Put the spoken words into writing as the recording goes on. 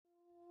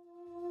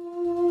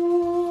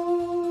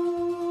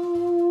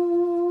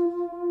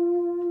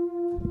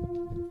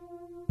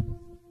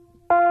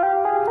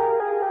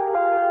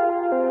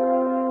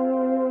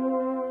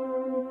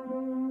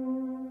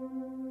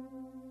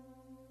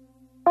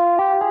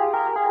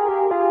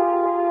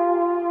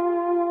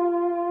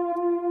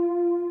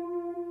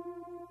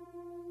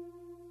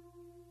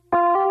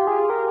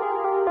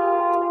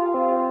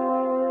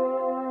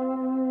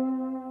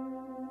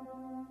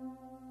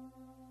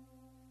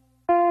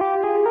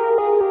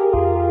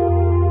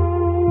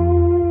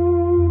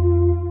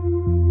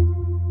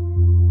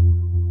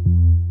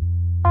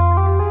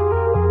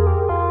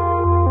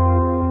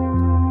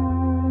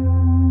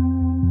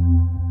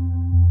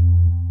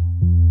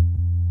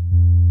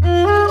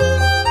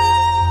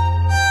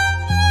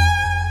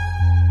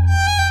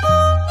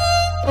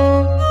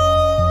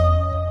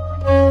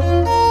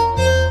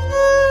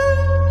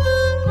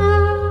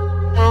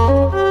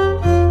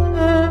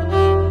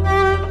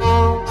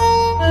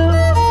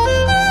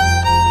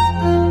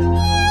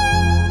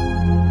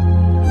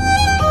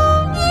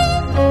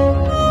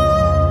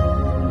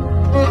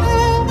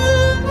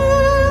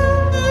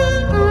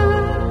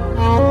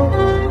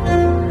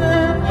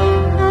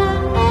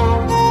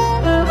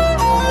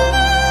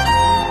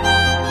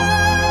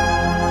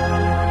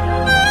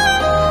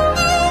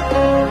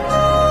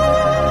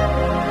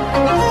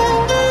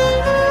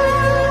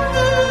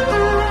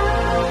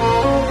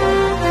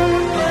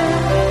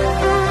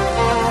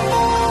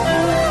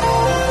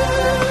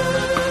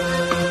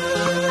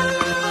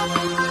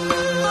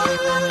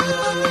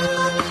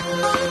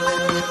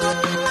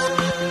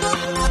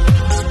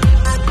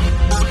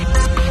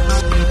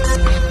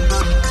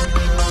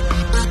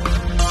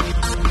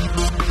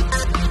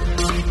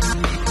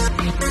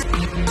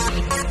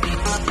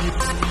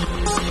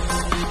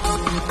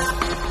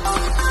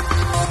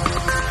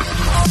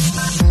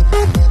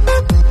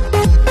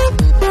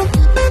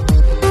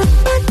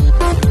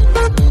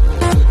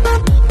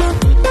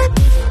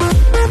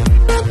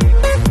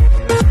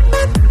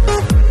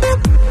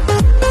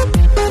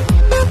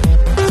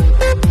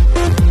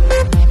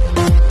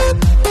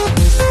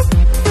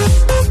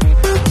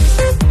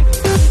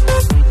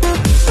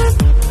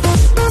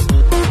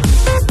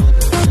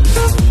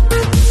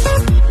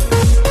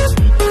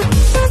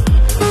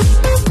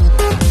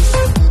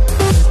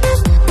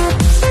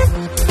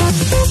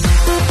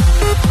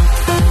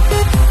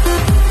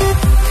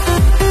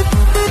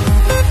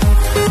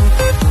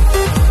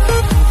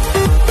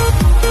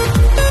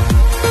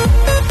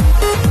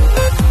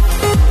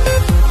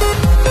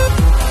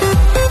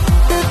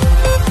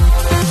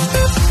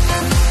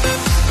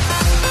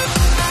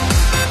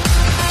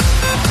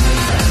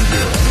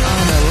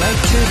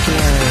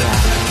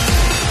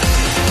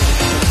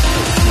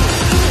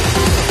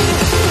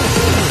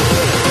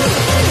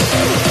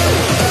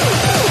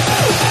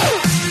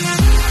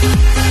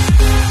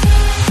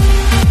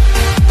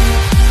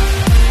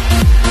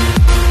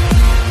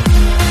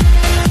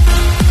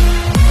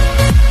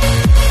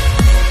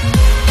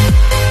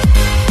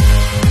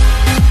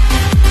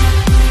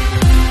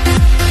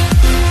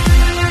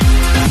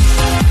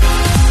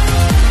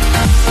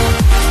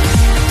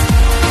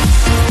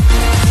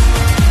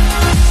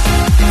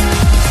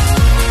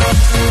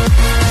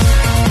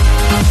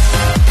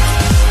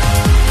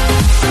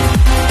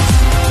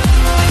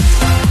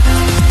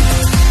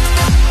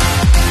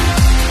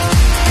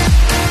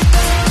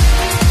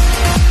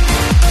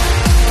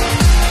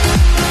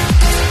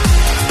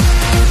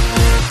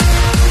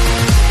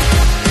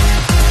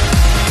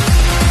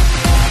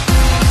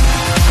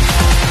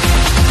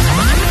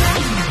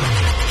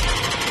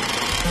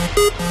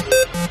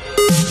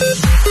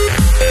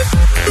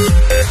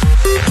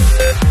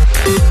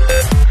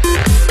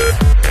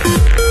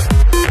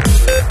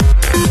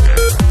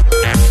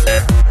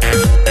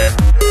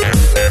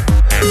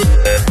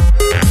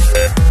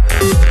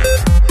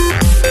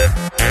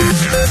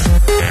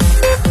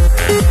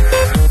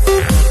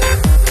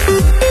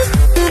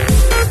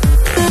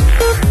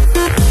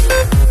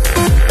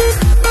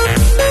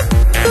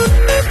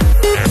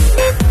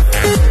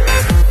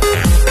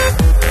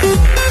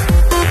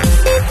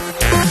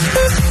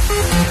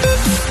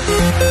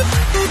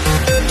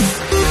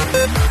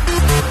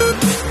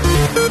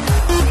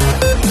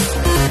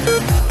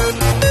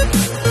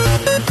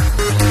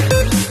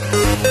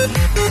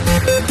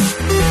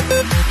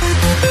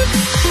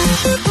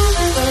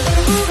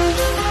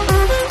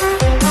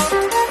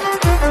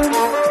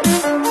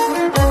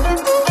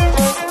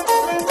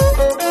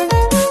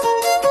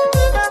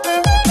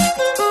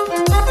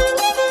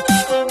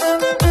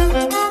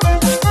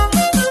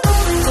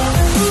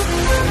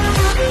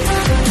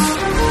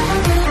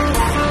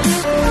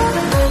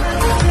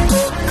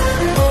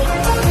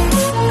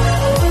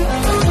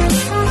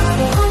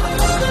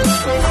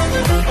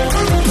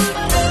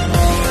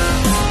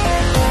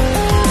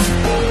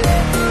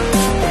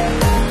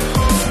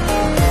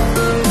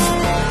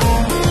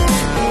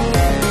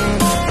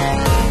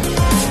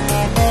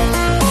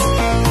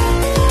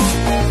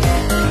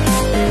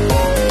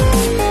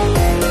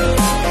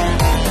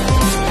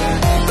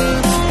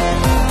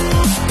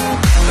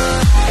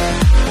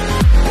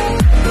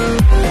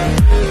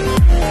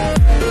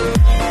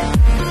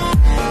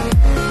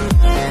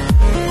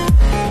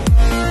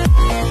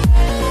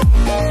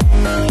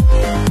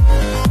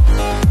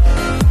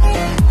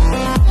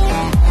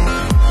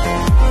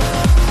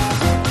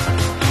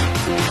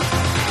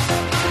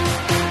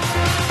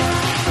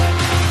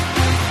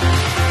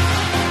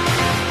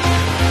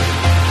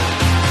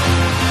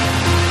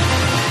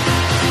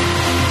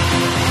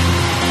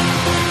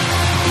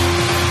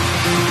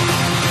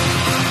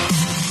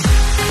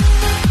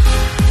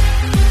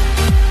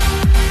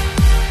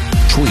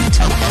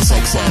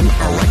SXM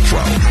Electro.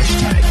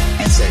 Hashtag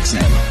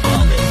SXM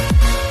Armin.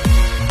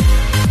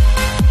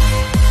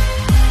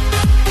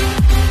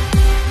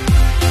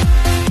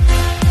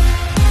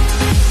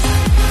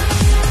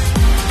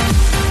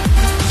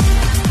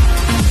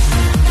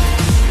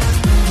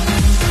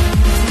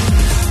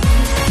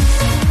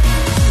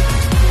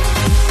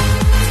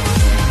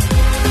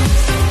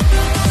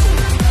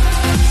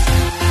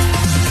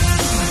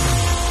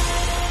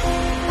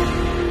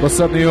 What's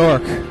up, New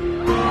York?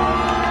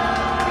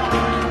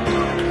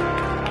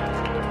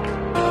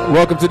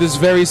 Welcome to this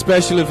very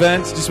special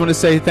event. Just want to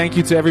say thank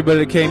you to everybody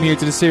that came here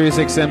to the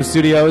SiriusXM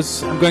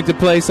studios. I'm going to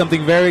play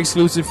something very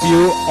exclusive for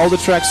you. All the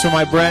tracks from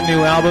my brand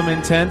new album,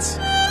 Intense.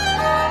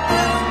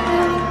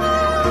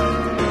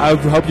 I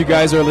hope you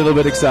guys are a little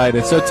bit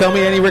excited. So tell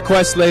me any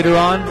requests later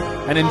on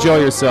and enjoy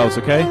yourselves,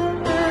 okay?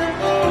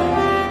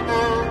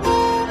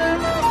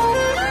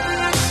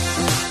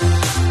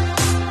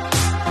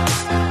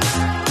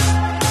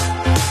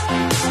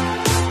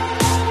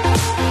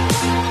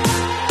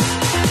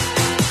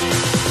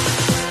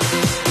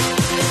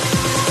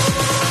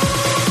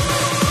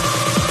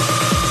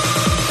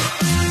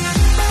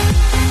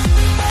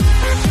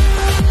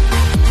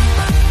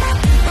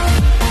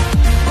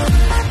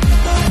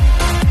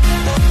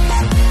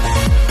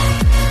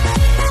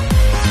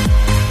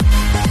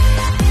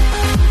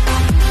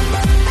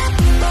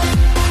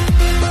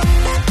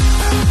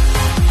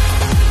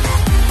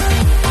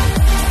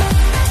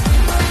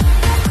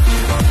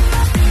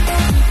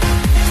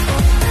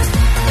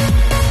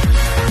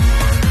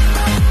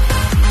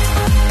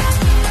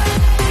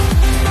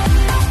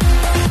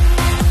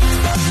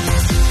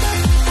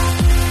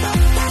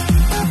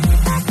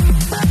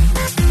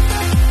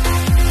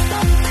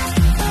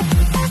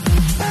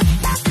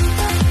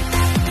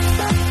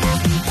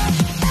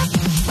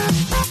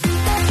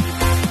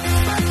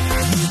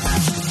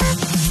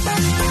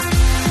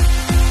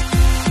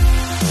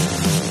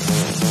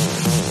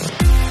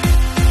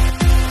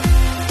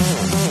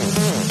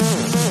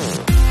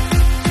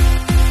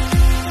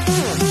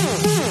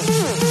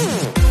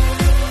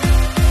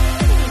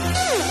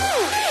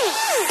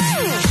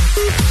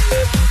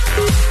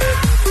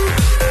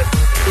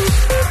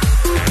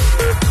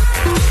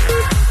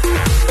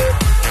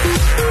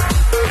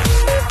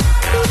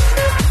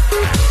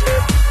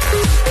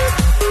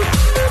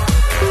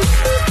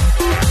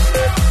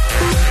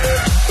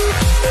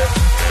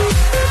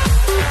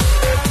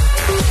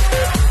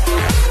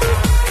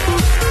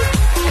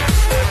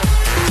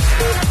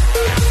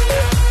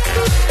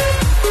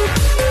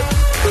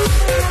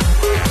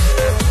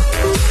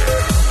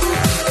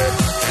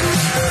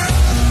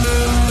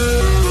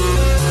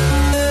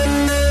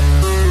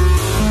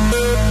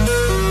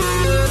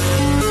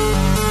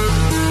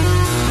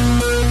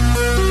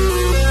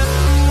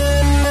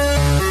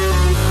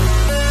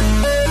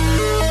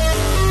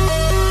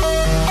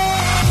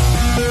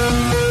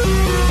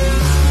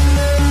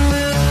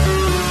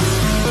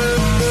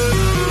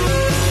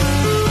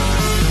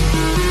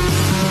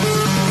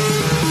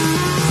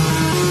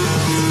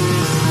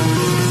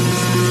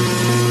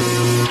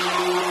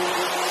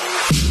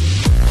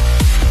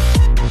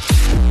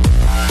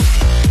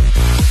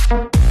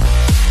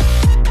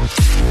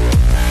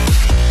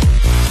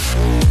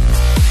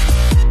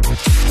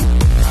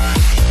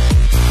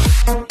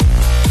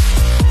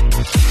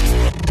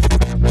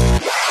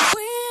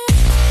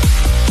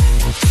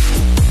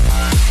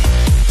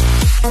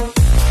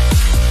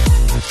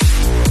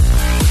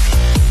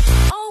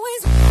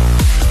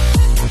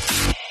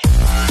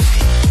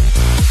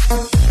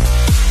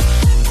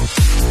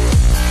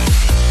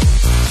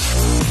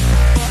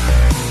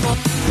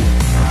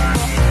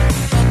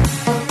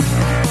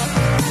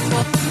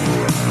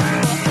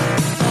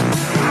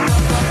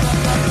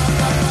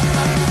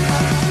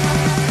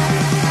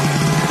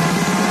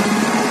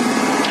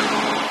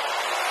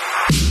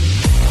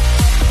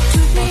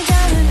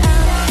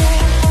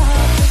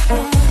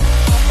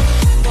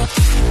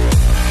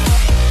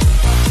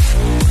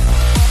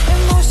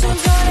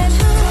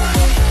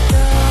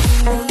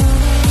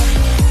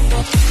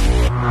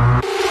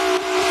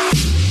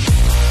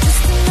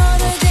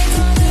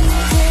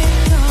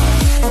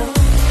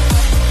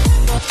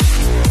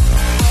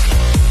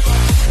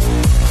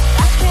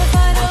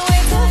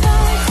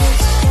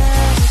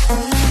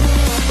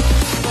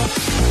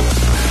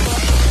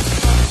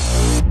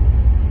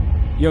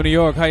 Yo, New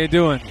York, how you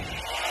doing?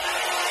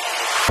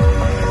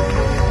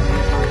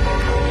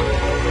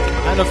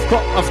 And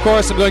of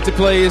course, I'm going to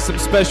play some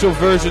special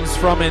versions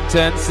from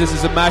Intense. This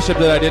is a mashup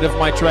that I did of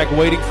my track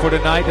Waiting for the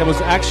Night that was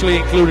actually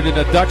included in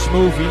a Dutch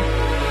movie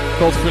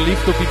called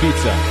Verliefd op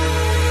Ibiza.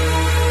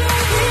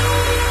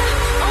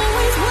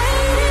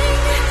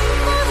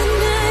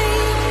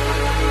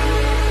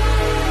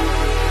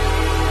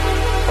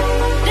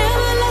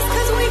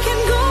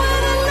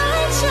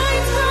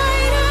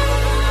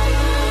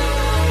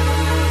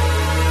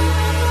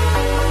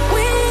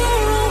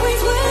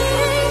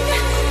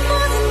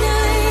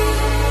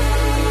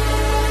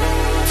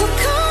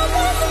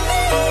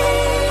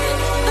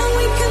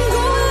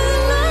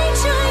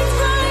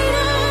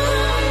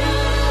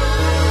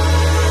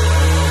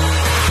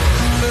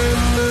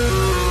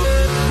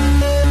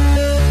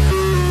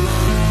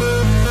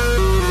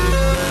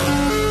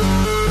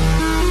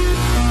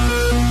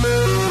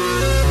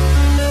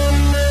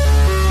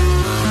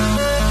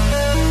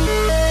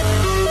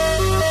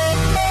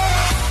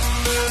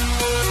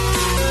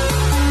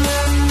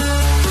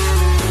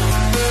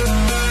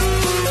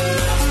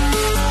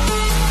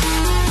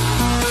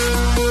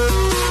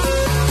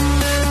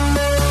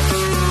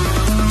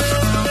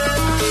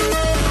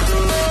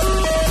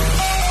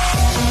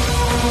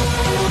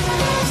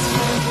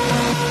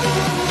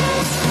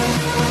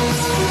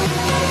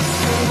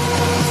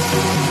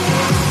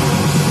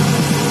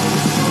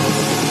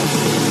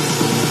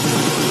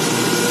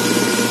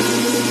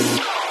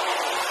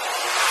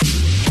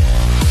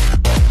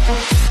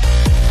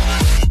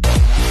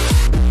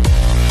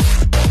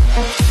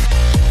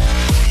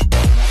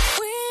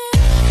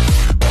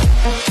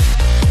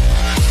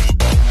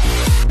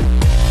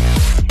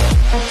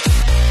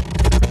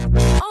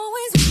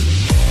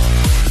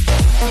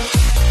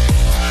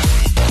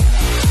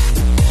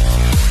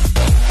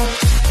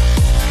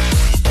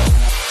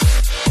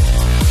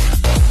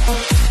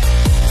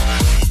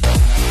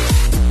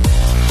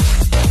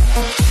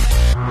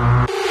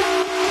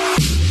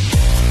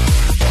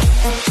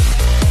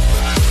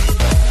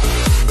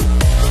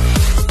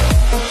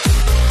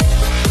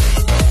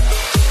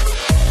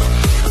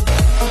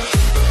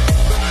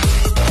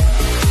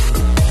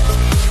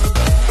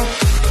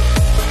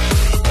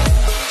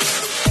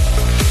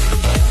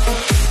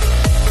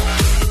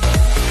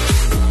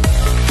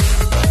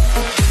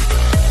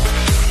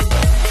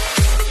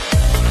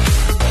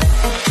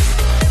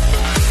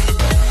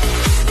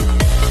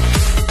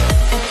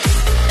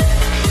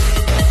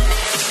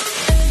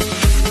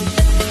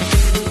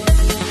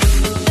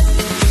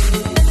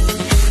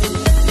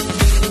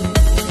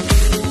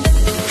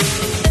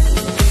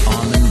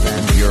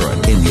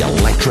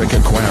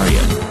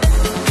 Aquarium.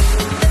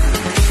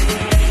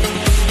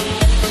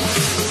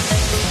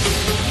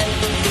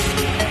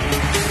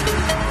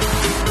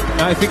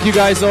 I think you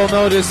guys all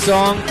know this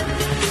song.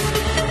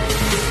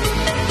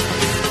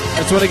 I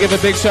just want to give a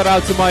big shout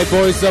out to my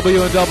boys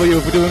W&W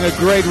for doing a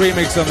great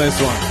remix on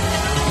this one.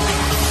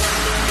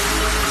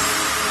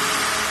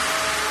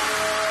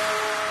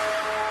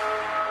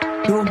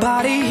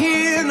 Nobody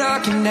here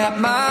knocking at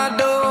my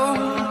door.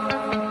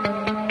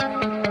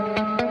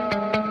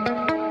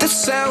 The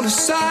sound of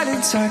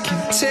silence I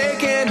can't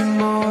take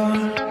anymore.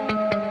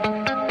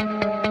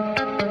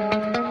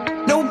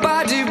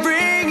 Nobody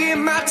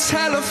ringing my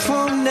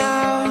telephone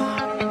now.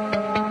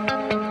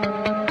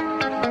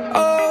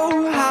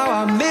 Oh, how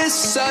I miss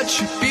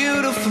such a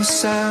beautiful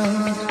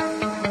sound.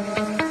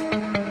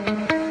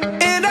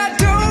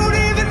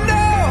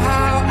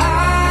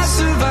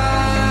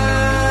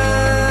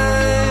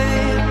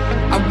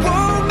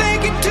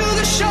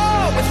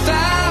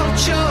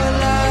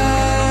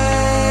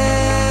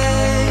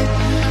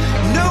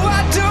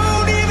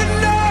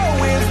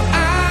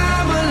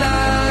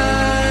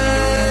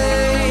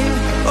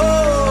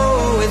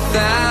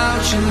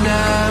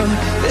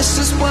 This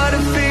is what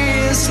it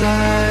feels like.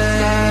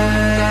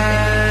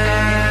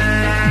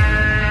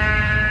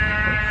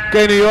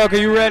 Okay, New York, are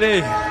you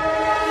ready?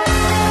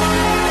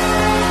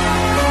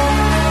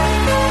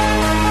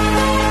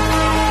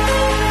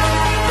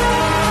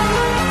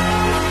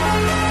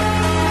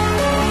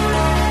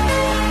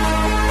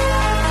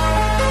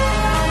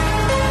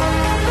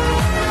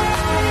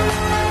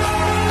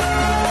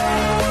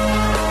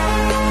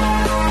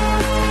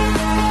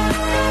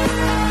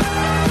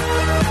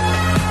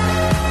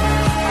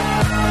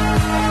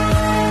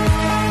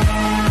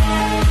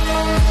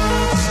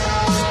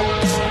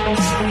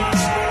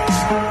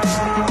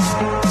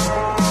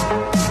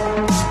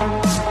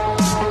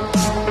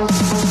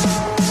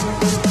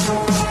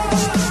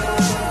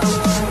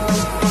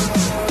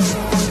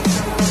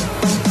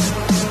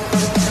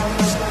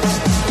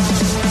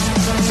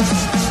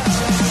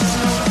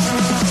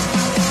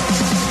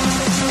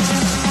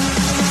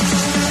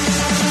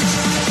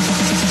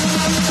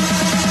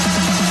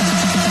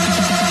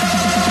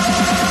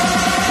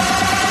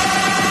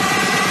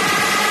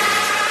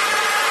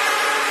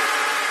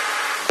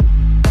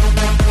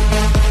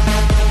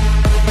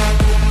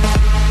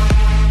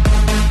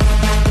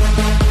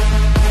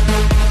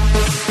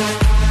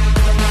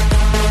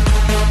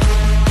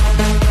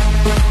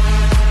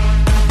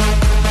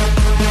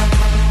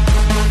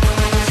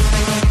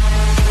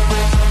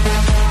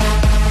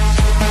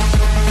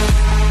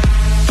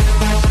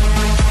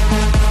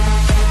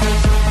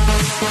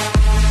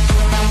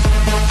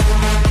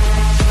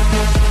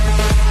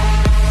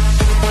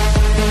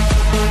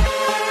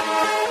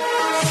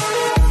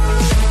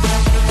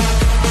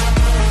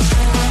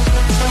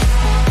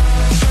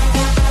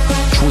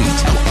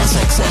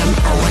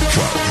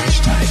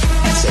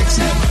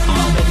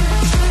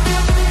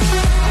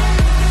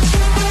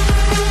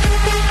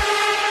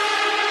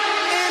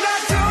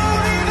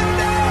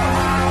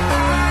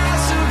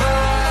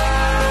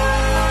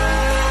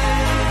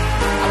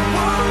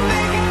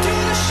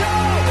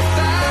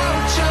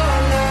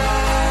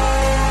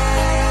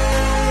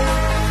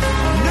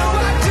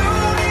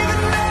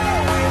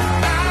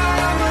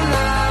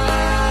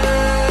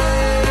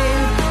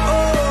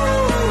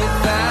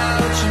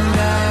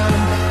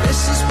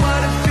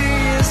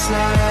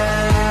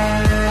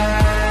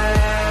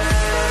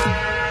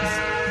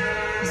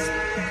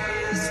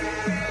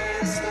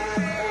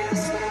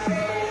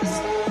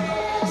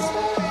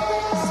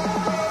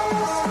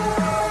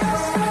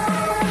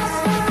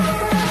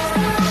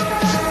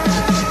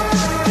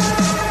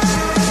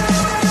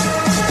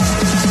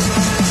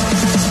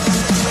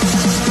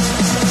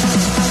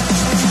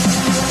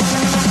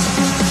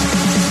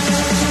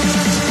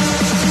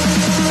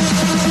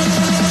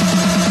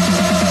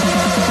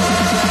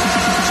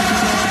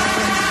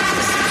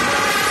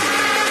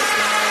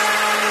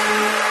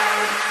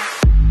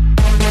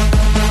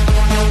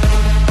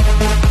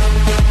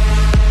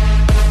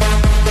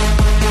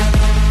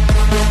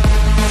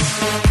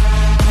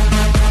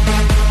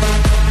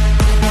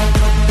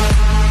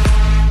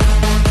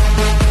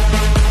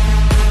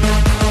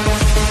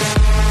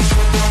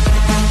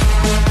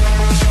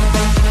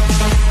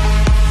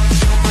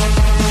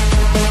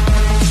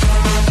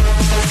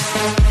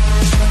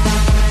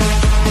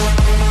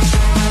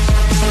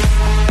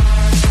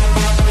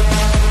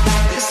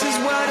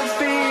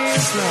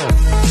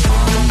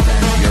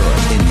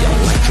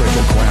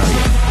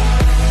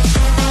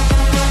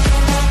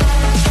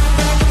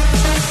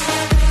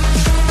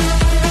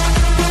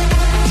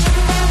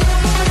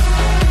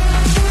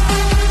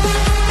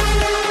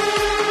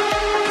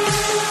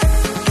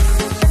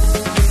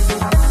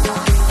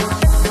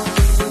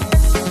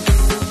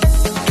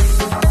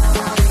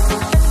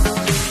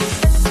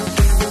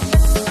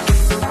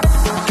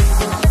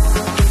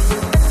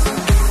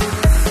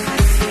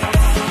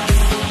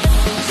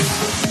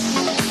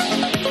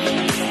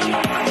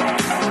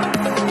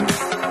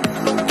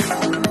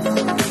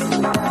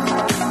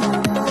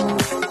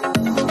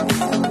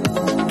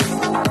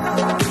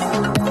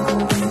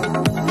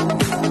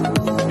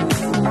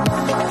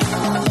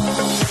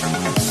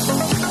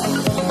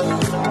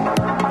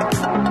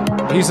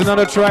 Here's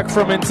another track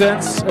from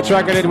Intense, a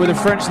track I did with a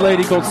French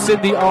lady called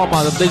Cindy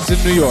Alma that lives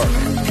in New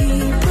York.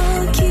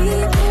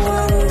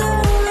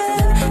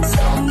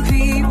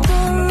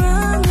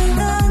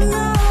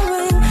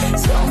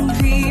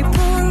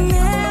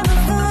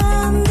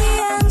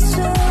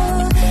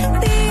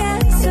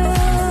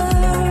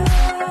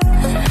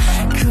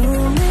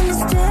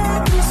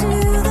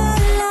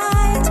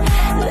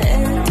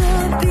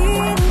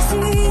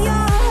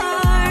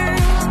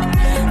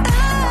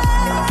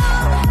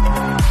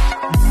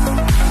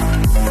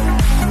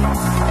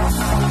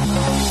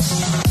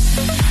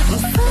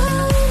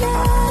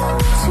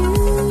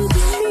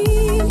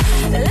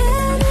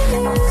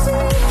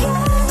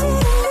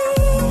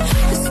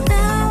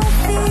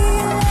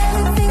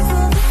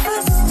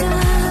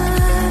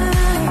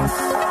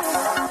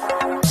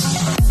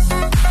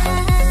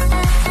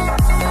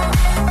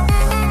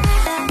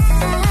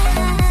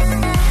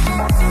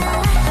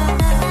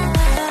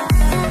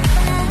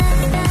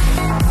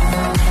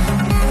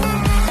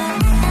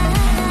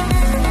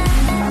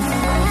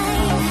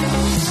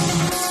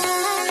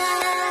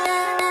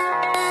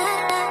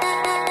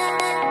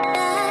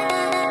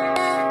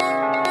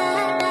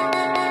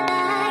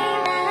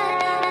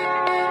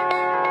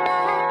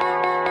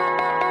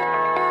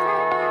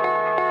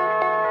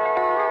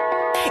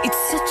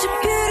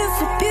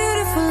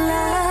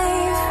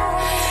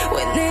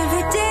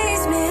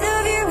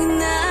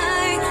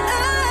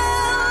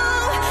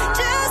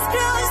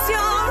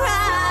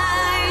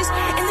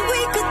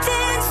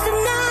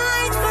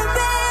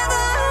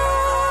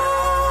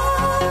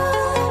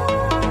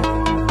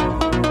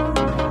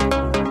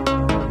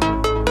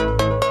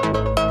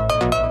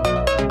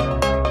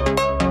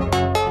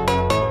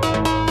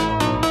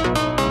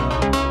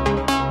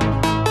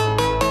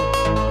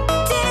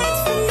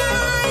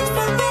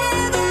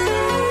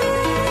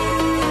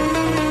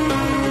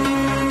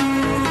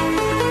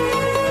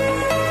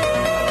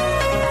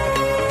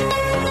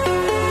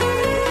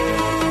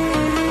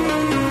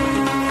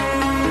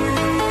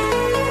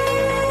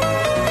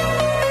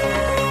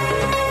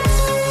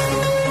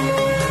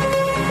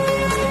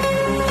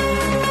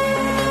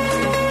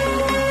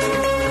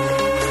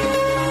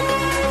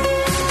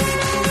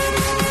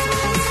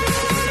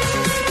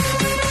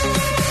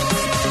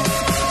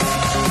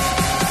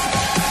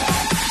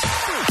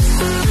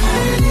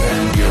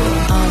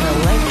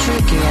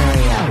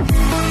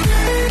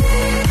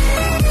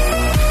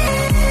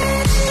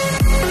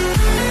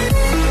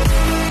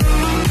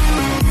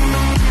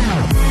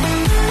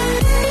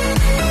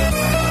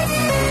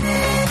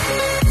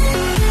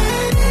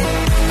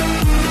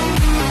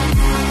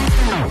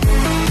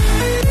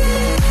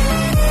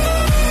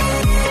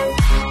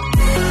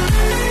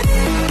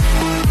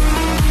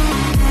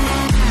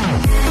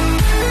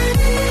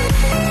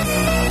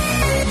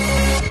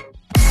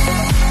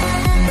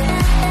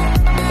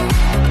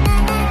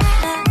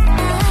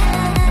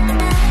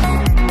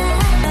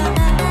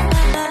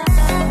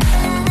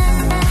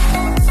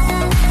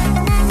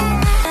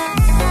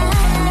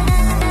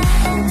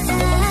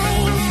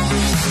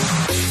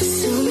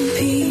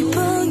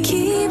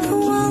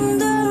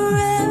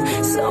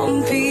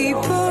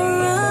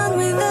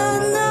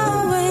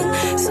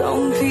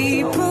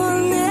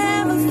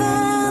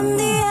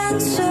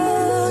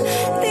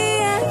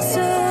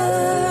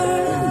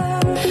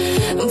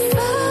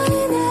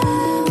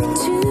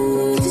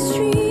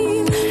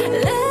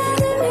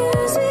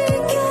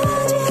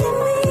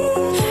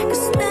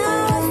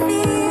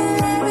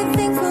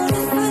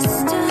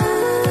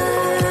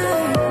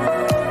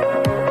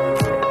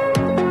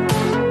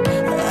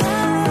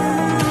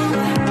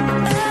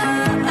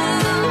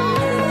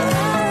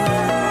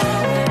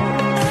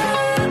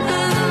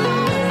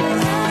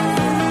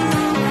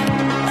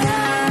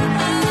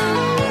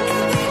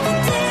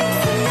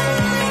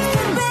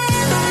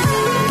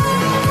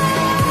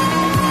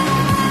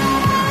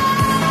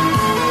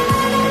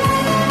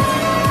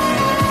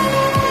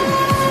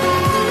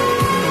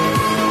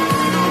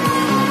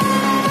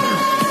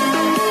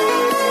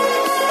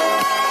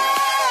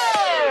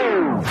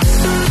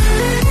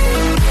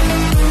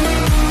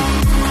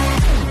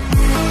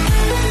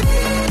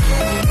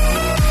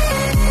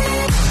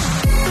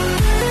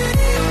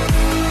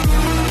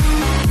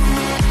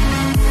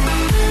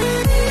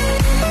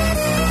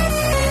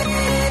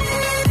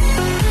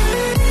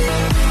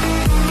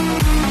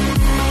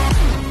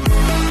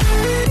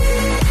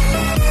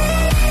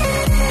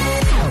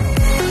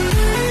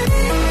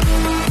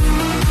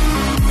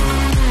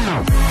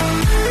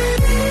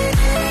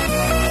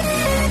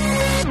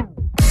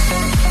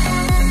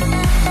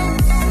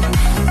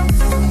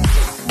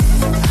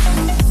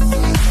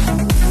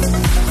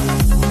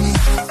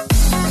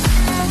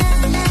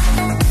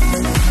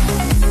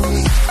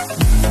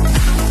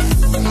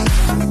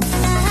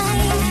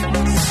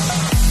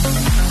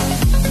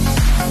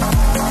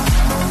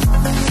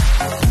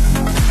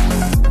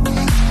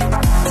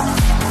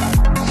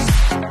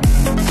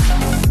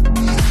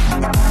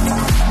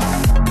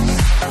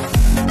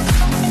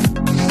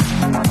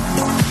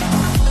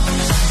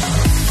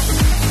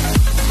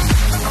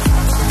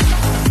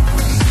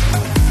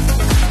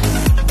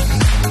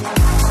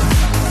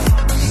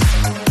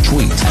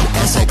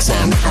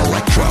 SXM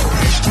Electro.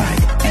 Hashtag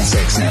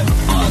SXM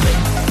Armin.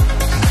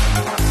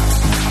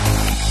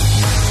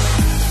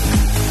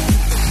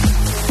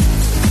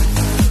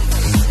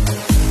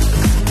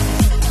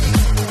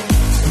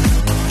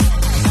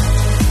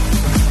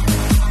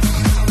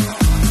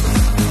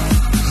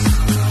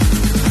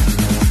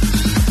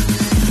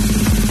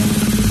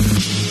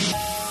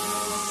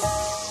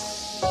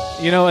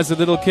 You know, as a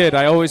little kid,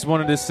 I always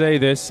wanted to say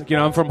this. You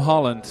know, I'm from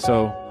Holland,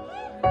 so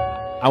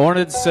I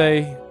wanted to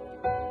say,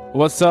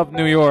 what's up,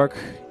 New York?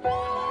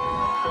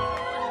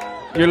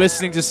 You're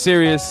listening to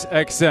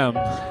SiriusXM.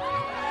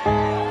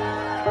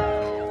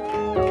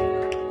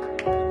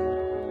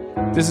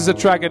 This is a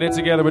track I did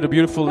together with a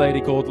beautiful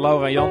lady called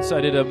Laura Jansen.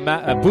 I did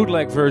a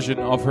bootleg version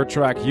of her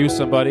track, You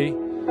Somebody.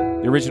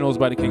 The original is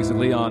by the Kings of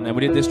Leon, and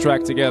we did this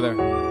track together.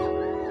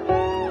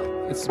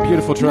 It's a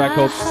beautiful track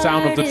called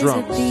Sound of the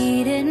Drums.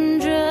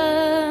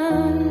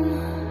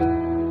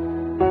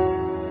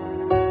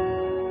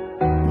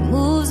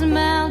 Moves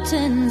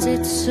mountains,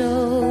 it's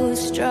so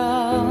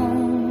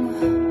strong.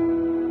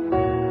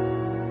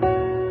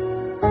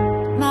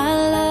 My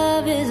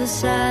love is a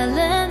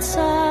silent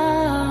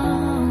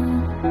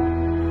song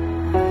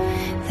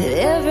that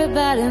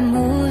everybody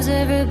moves,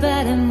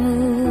 everybody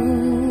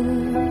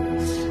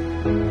moves.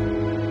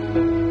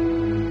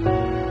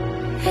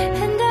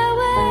 And I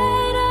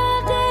wait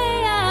all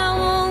day, I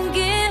won't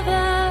give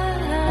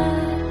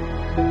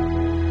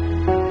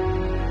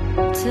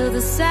up till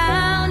the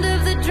sound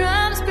of the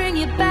drums bring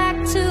you back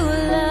to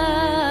love.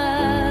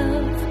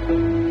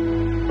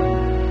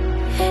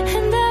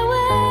 And I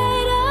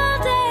wait all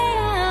day, I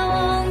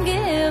won't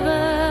give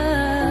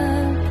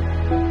up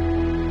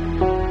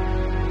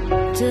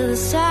till the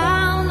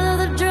sound of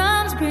the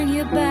drums bring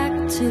you back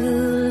to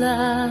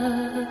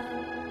love.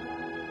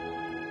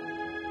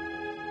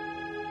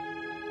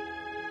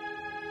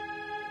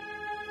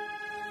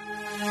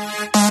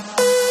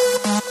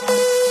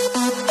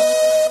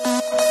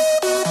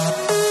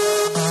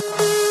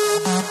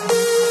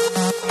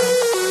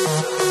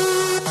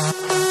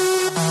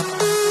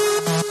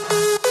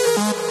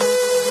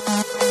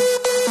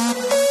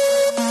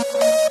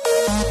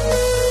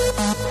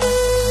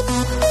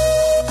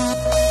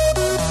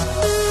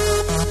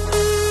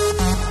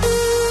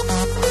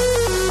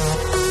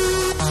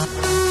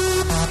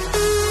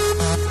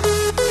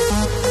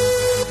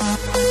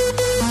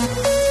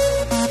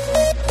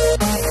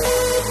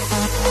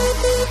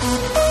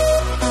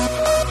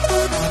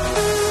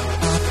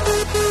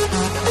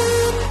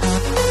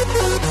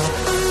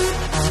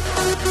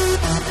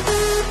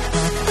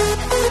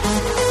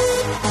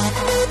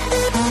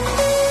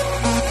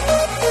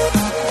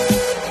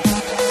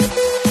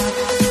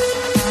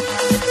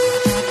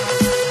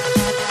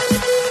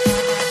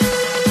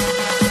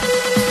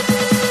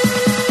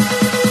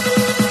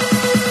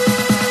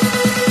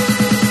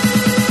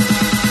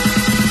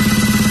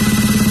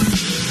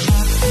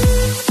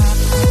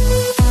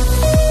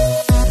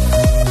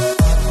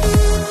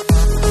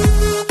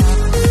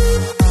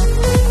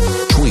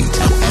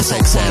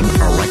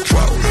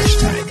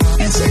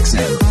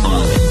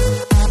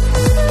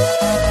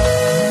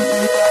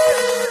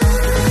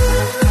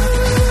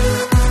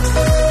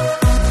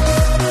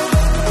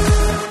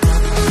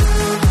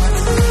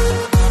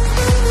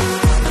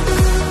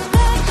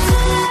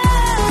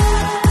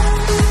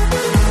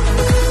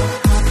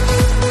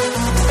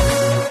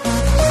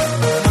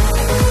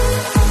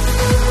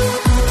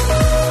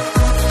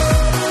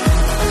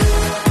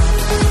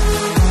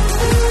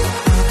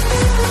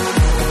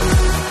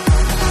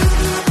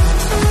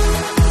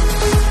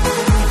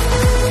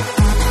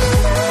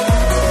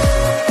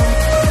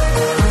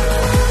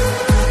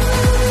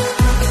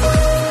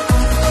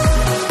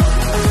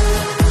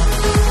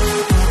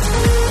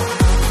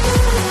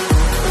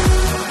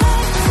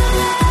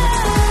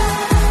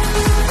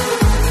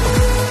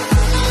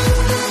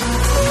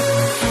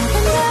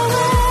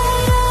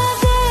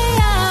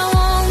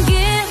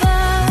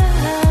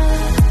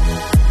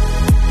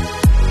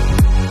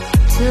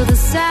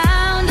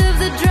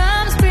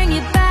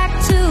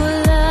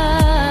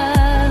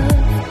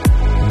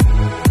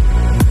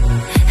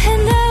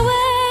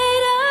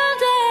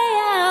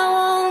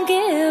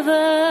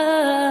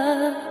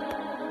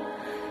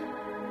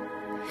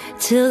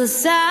 Till the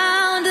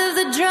sound of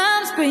the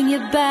drums bring you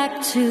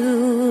back to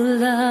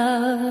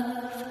love.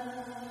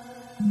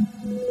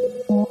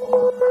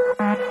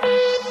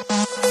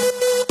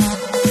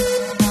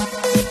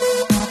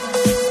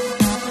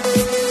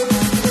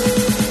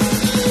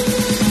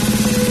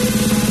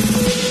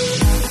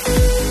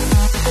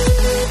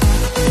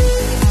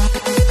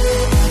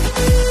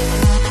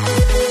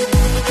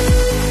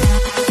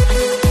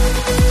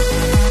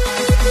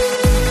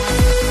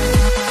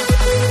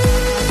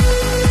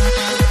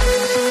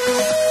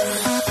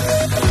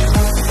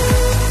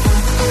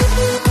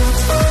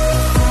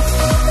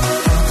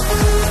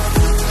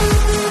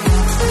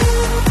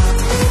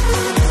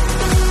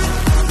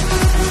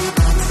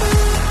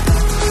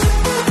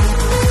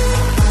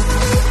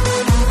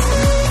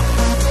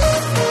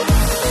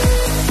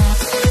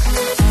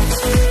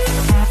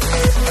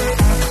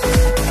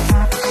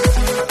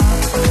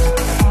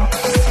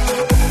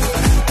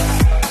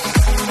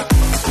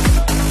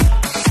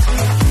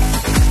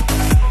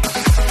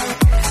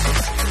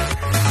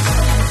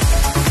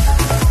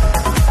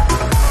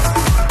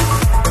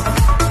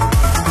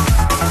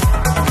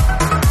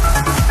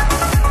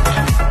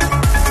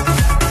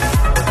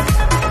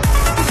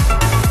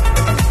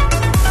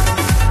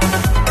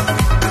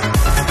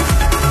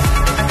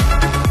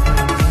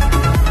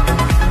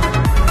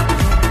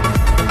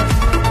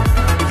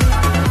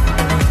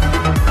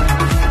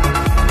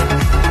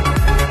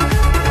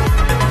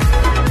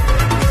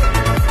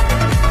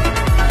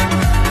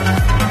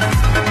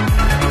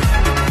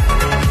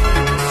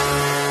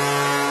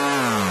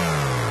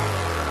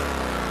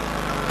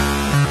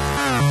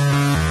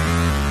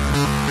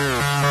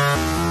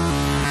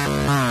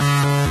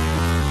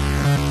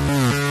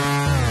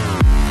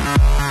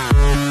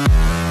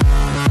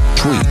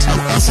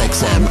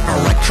 SXM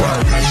Electro.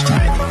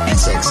 Hashtag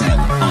SXM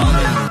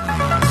Armin.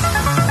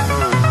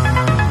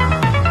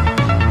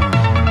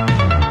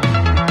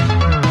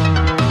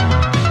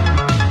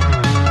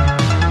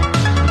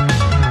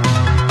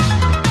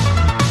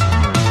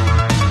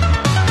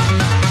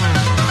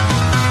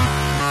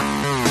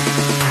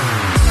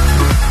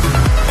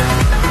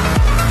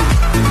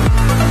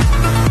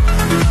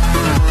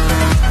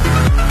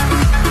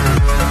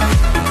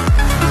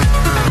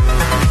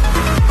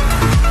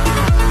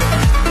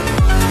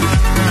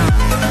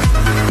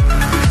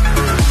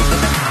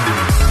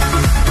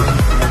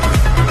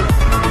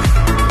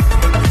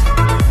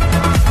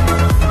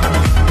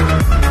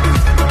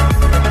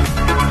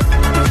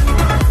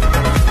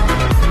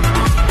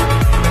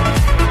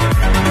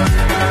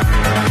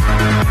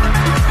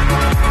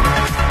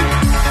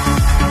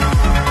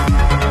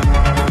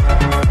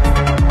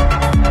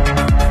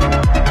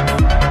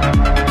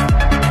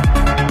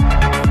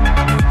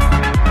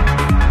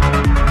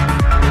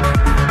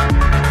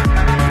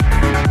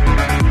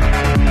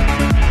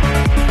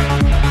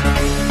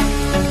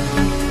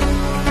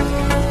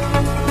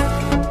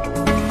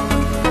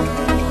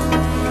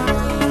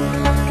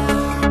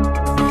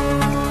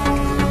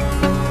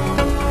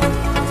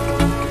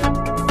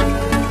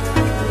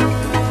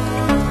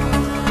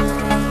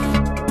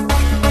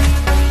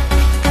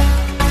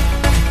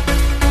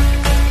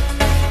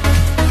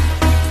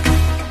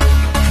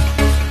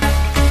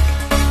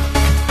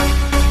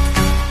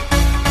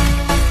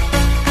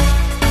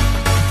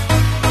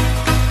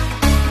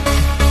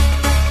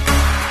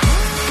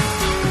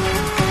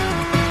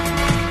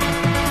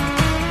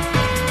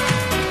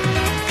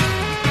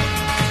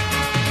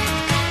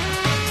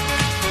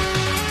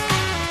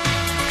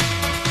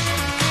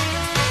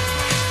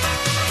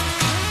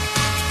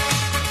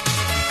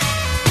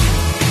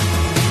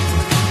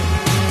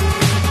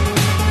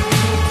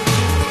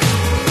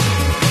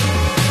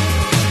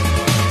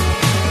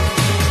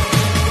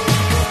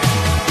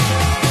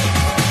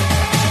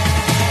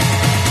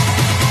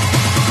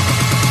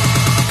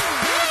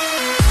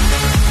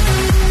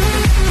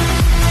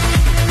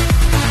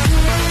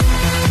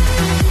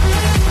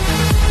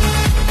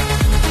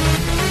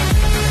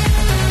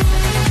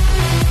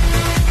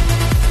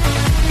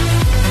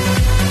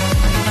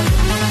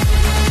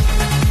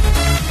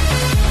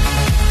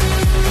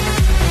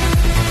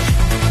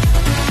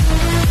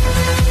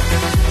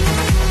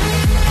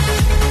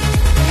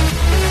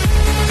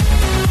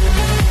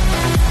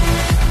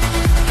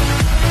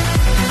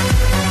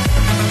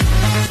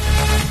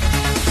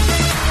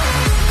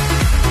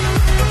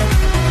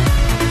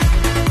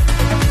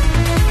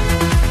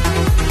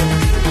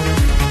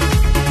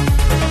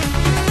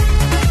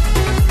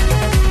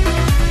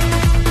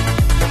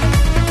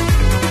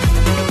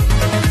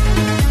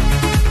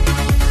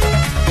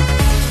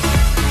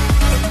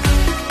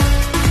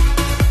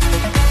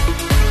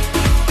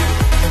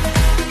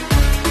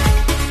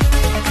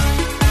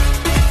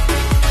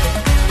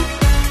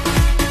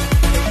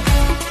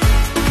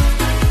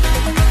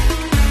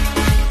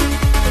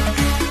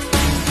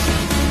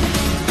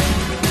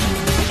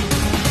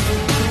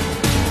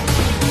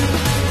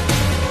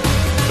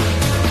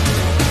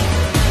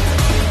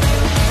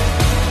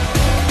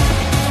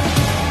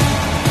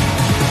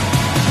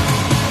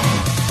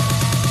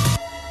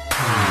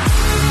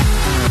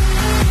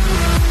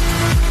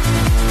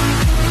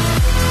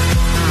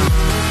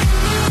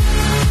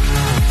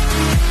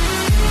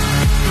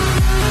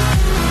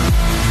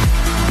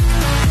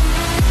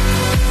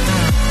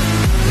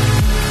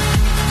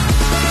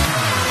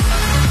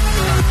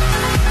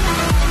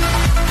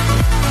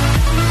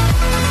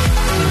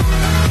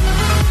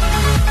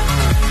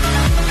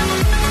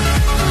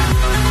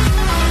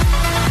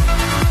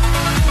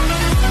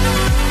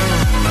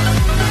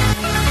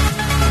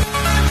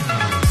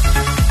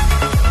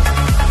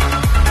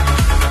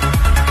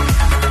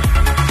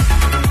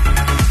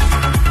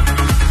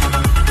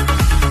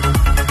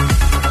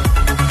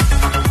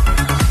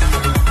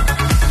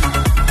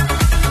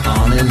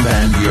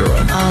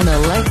 Buuren on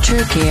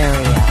Electric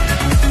Area.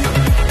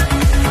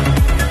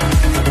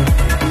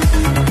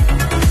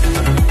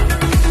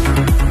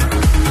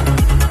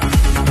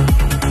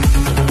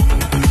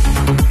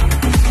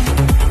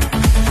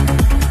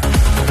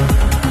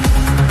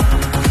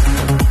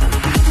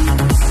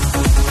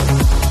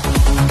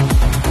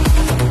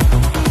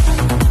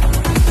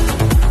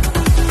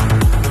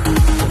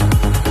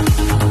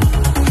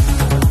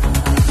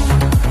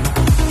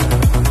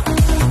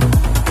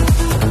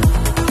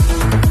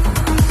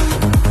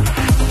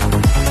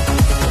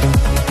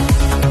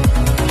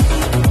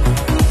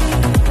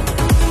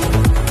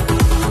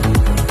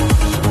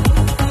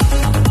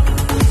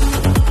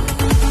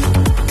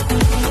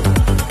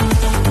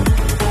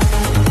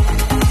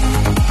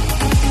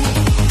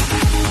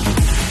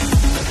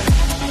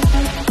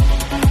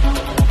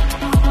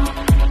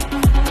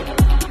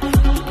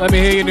 Let me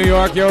hear you, New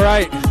York. You're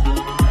right.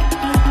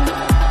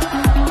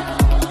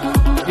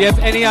 Do you have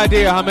any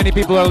idea how many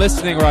people are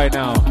listening right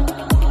now?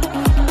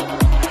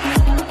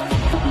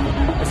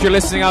 If if you're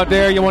listening out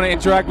there, you want to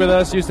interact with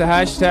us, use the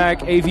hashtag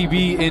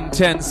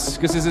AVBIntense,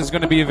 because this is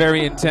going to be a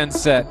very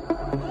intense set.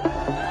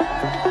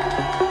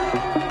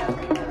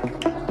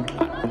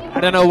 I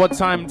don't know what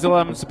time till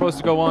I'm supposed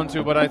to go on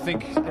to, but I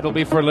think it'll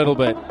be for a little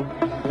bit.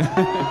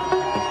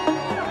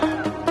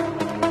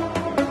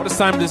 What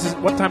time does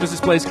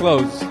this place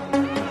close?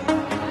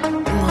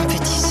 Mon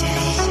petit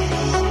chéri.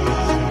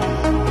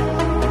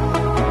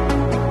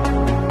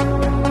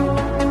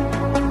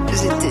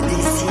 Je te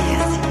désire.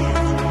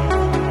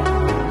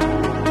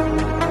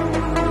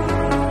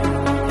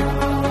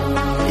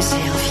 J'ai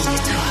envie de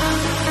toi.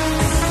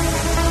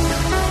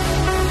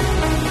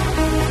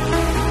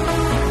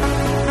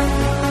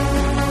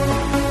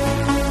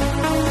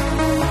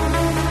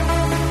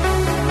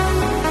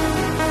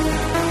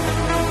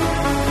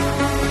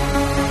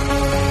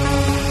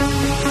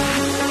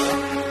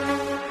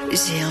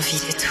 J'ai envie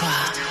de toi.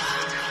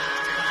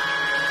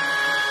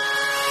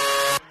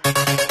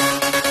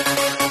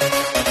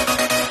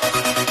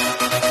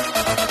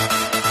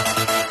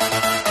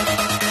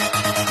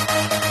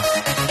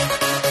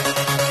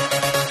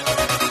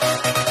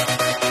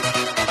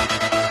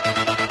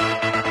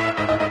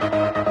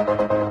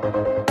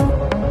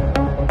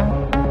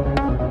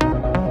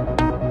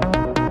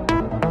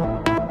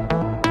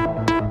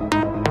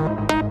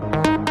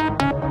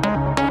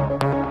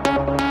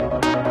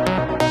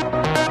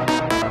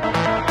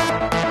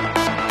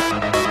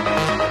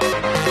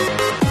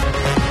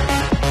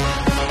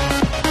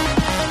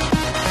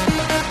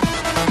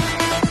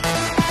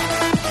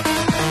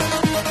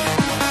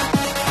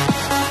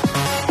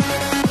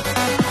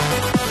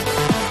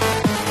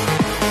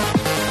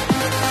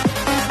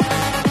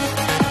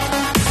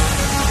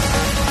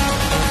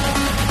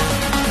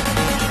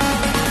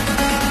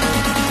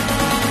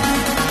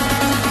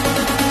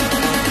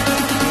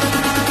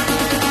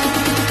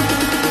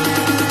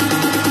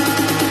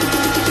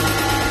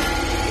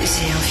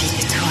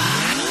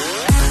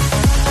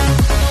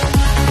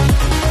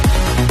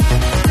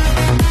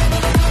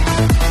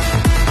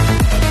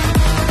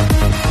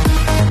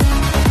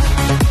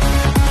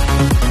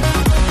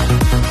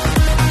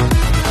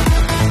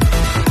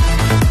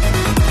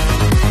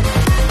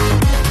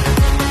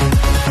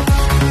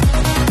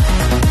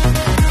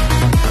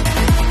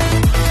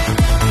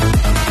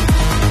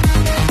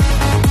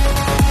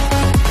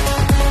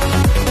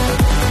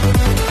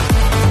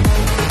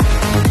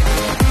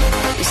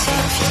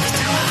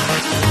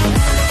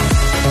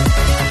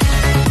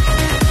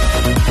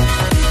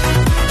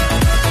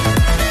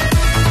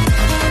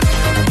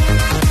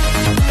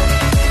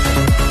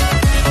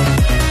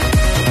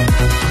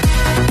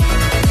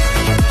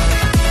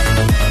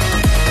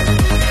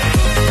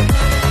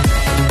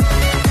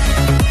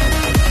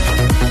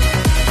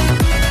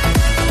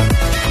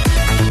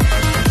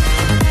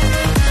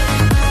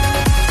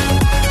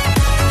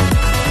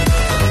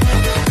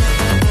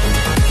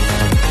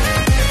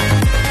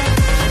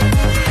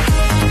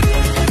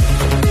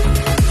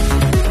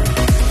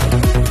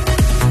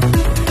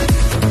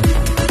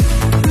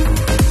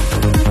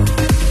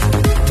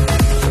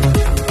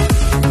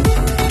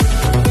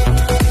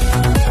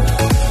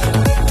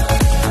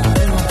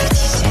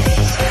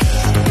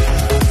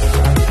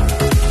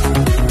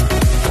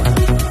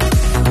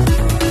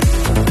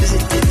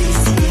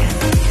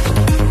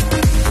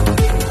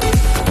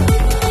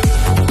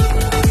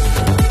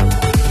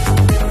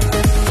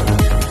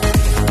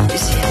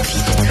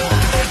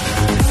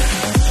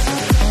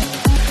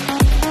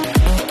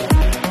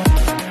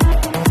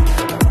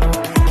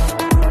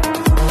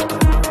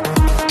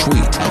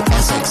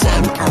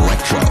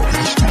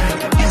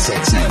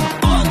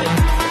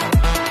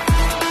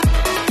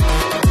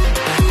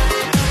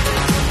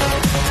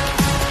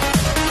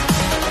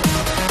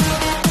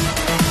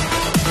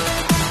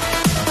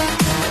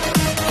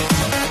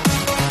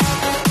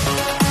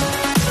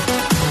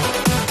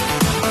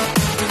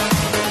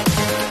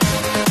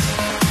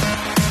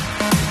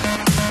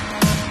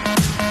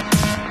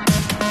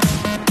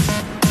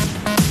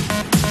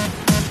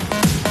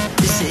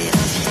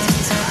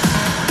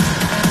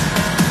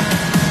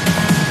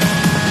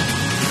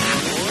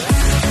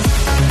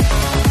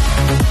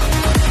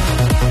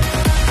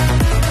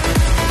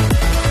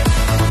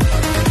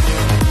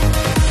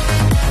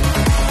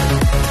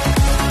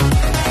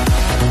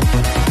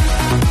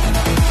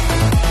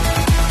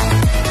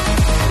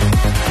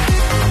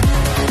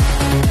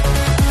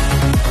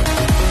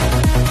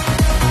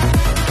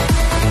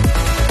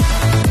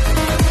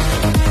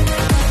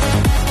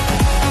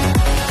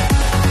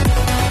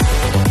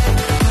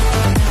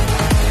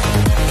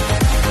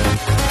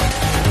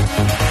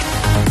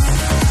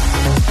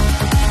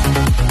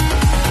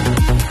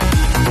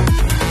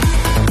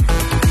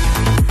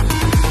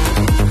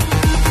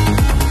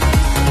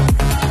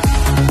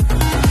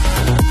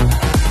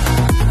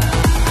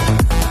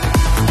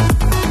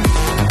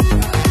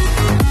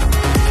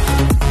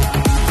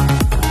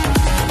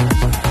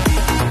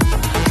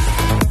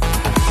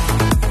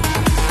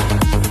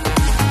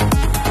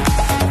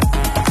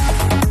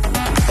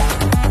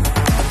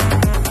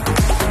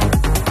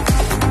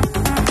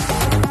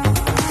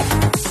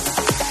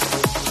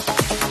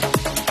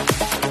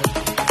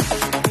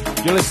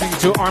 You're listening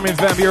to Armin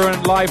van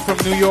Buuren live from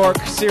New York,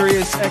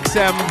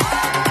 SiriusXM.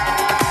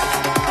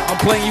 I'm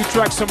playing you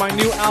tracks from my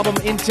new album,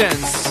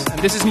 Intense. And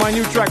this is my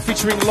new track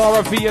featuring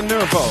Laura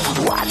Villanueva.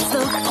 What's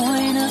the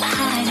point of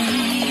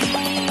hiding?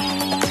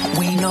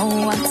 We know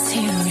what's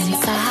here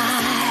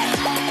inside.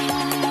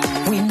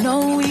 We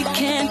know we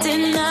can't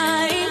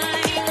deny.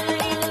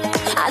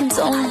 I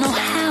don't know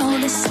how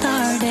to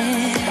start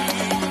it,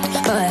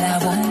 but I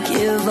won't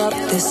give up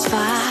this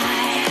fight.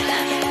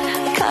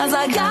 'Cause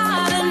I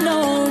gotta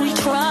know we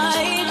tried.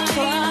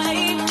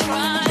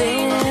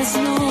 There's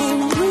no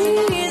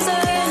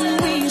reason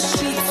we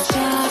should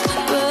stop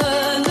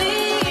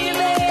believing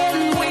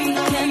we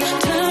can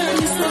turn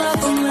this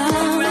love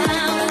around.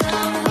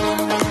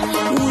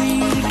 We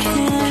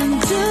can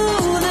do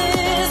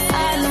this.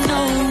 I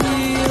know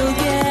we'll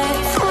get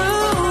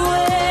through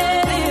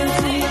it if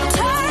we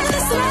turn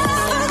this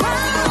love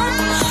around.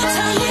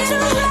 Turn it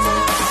around.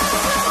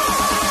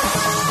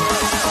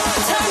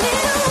 Turn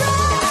it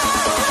around.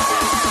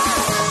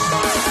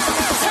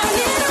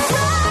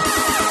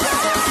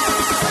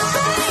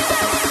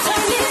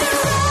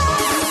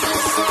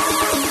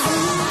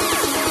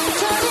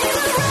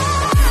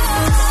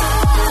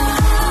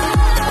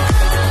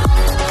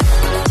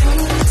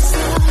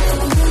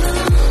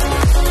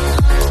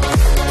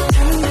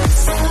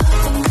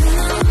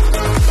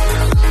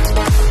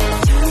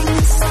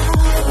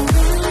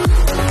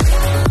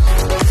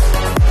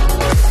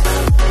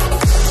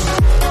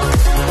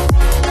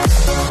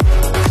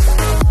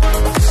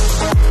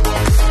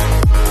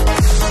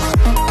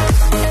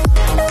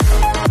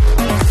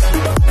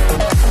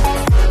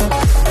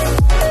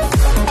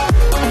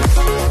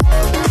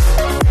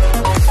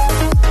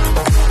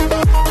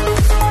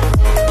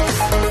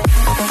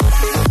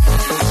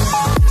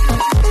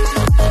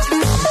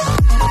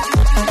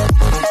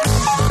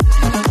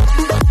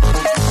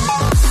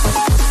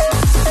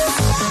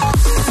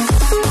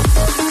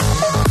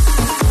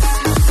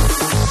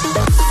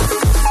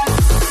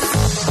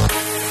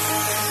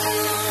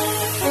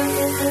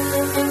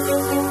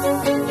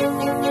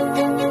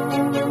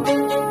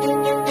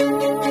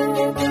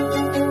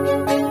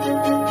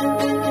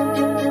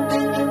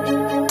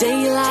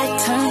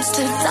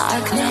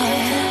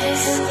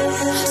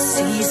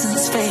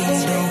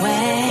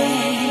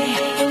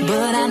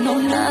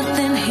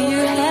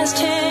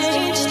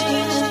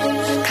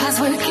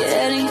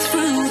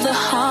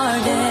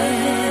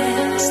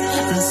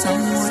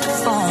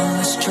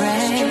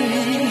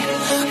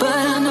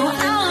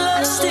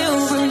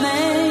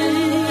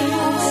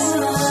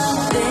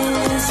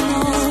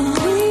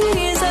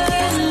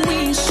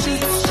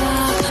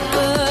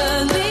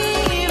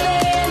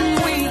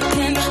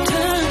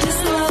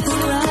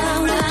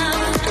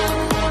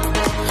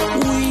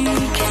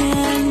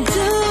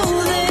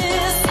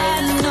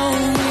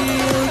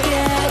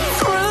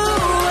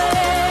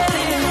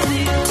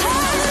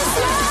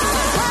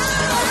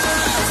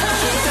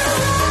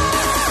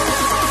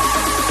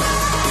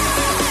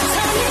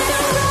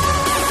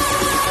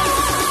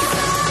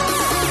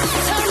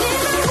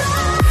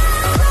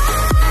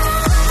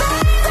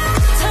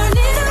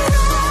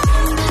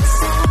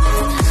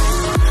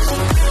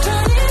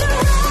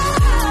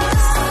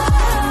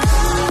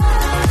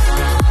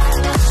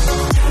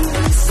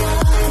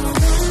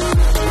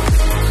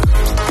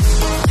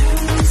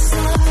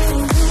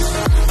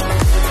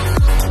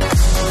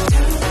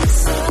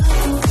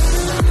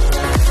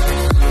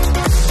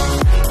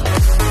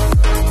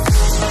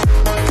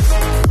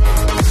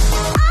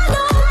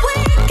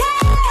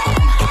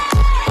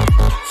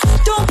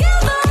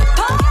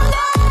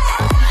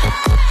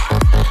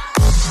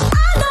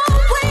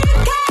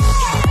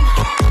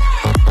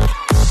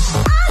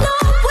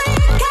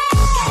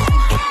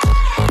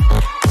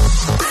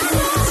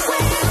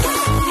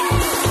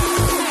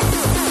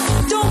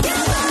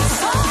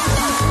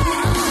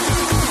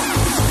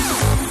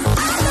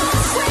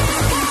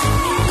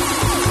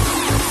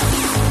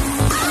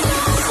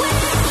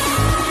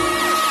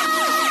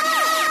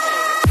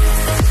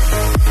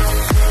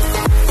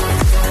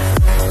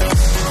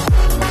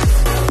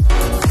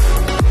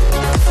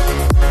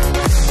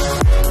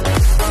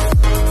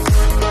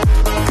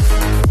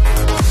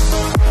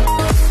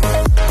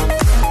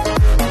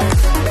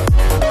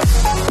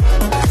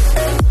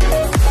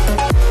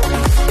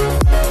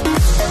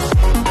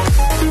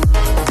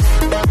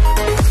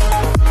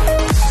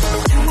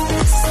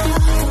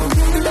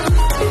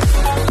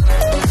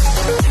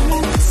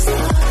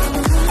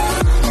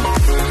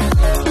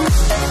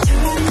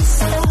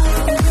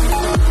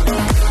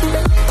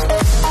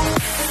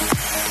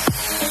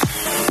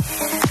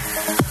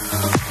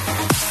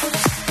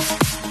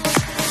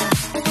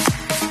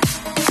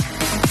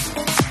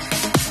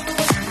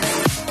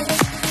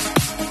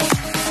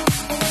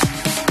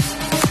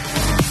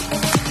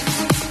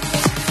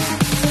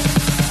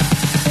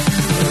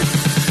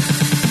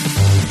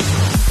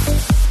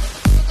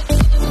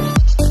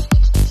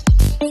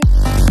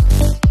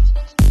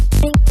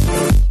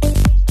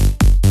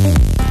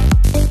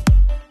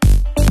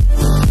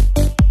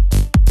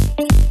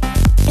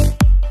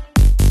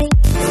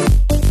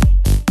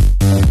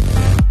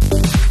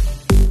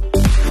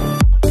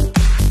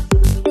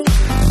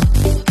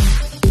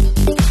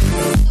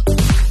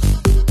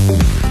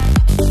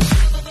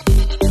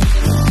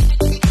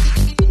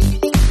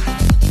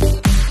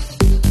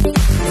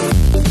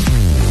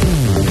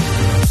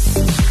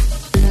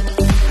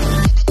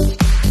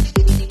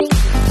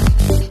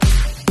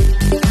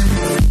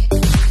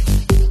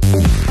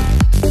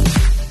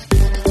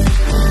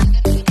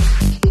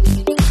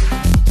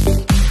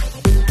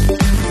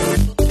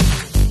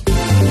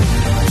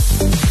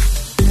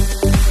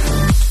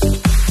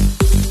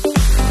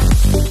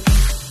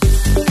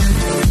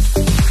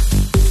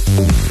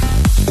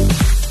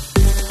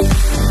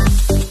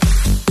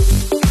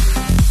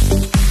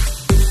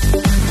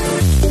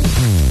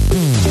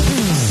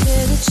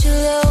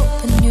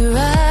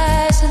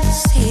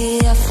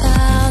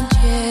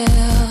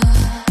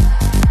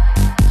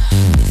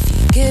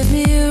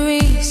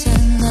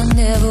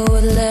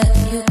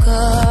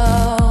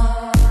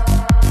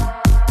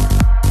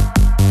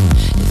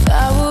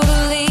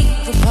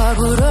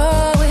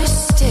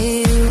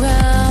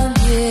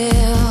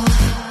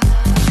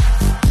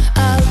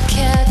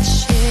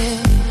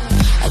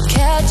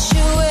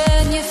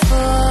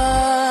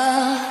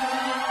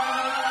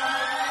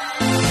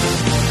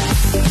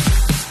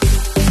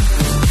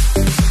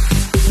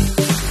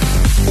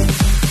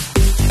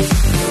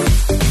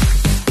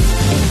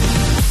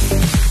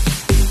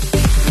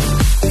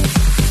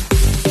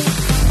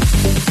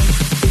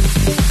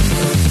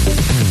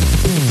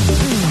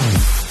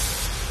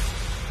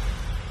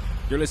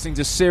 listening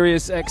to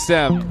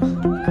SiriusXM.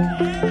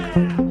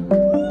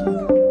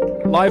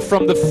 Live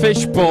from the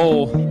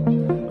Fishbowl.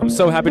 I'm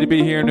so happy to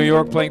be here in New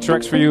York playing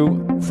tracks for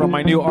you from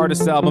my new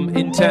artist album,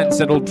 Intense,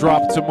 that'll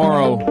drop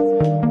tomorrow.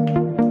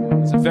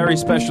 It's a very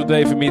special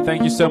day for me.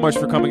 Thank you so much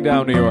for coming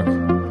down, New York.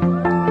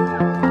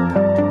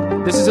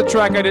 This is a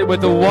track I did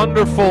with the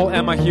wonderful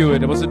Emma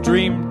Hewitt. It was a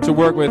dream to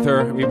work with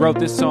her. We wrote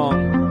this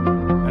song,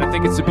 and I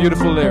think it's a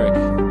beautiful lyric.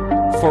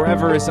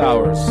 Forever is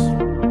ours.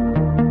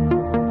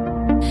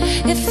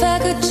 If I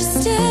could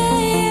just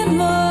stay a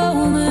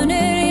moment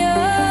in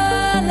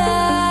your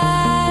light,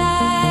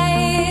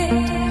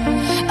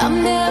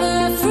 I'm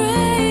never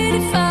afraid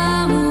if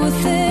I'm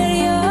within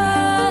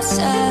your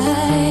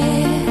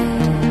sight.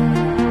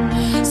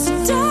 So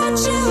don't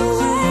you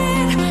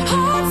wait,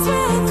 hearts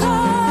will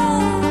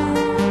call,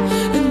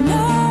 and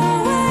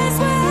always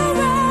we're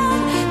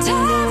wrong.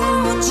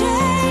 Time will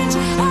change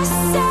us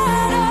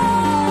at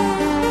all.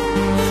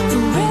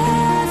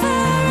 Forever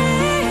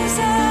is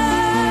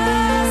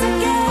ours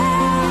again,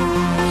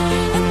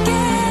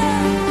 again.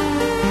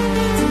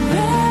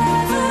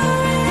 Forever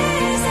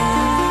is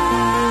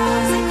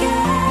ours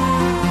again,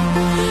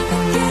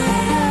 again.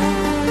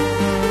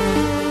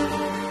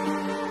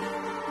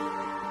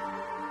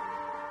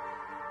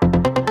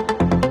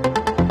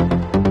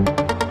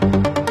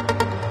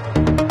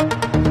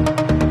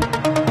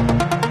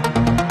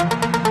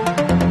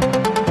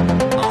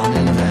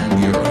 Armin van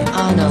Buuren.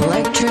 On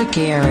Electric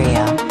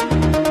Area.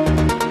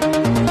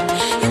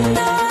 You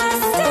know I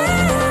stay.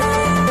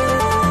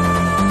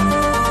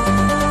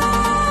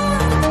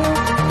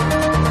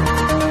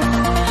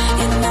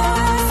 You know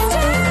I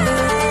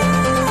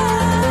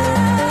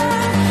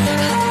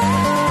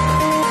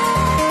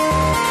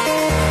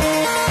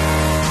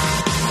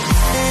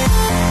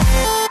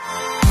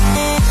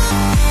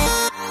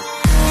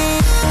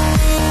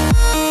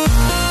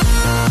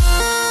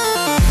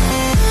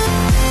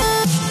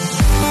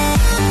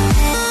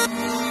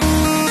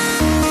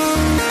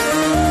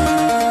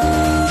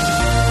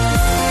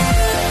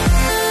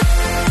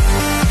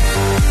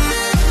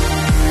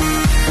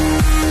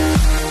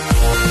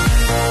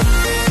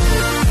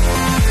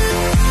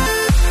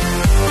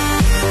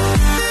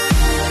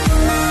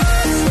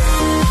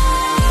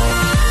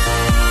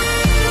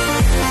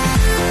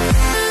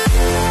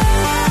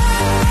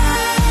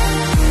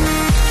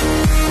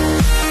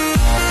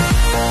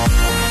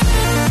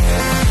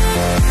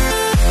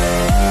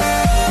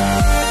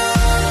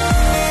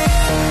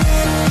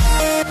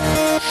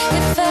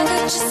If I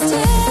could just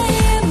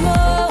stay a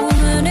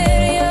moment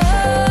in your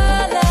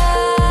light,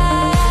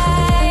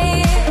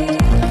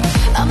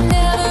 I'm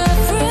never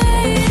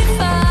afraid if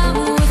I'm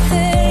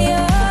within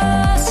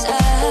your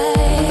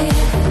sight.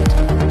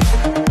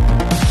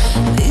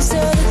 These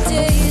are the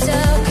days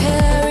I'll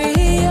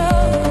carry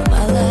all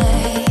my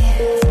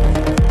life.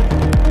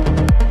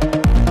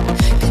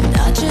 Can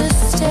I just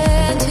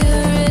stand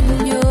here in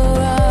your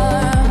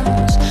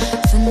arms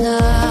for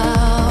now?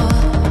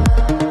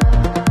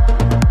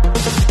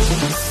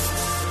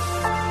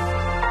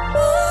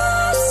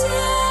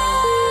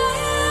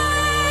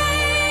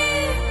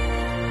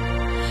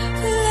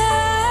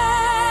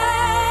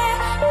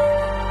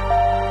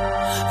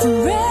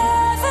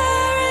 Forever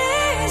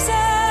is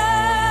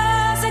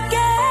ours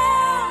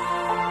again.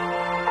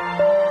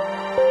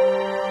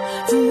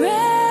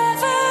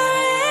 Forever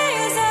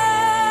is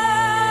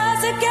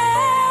ours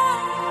again,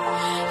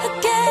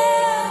 again.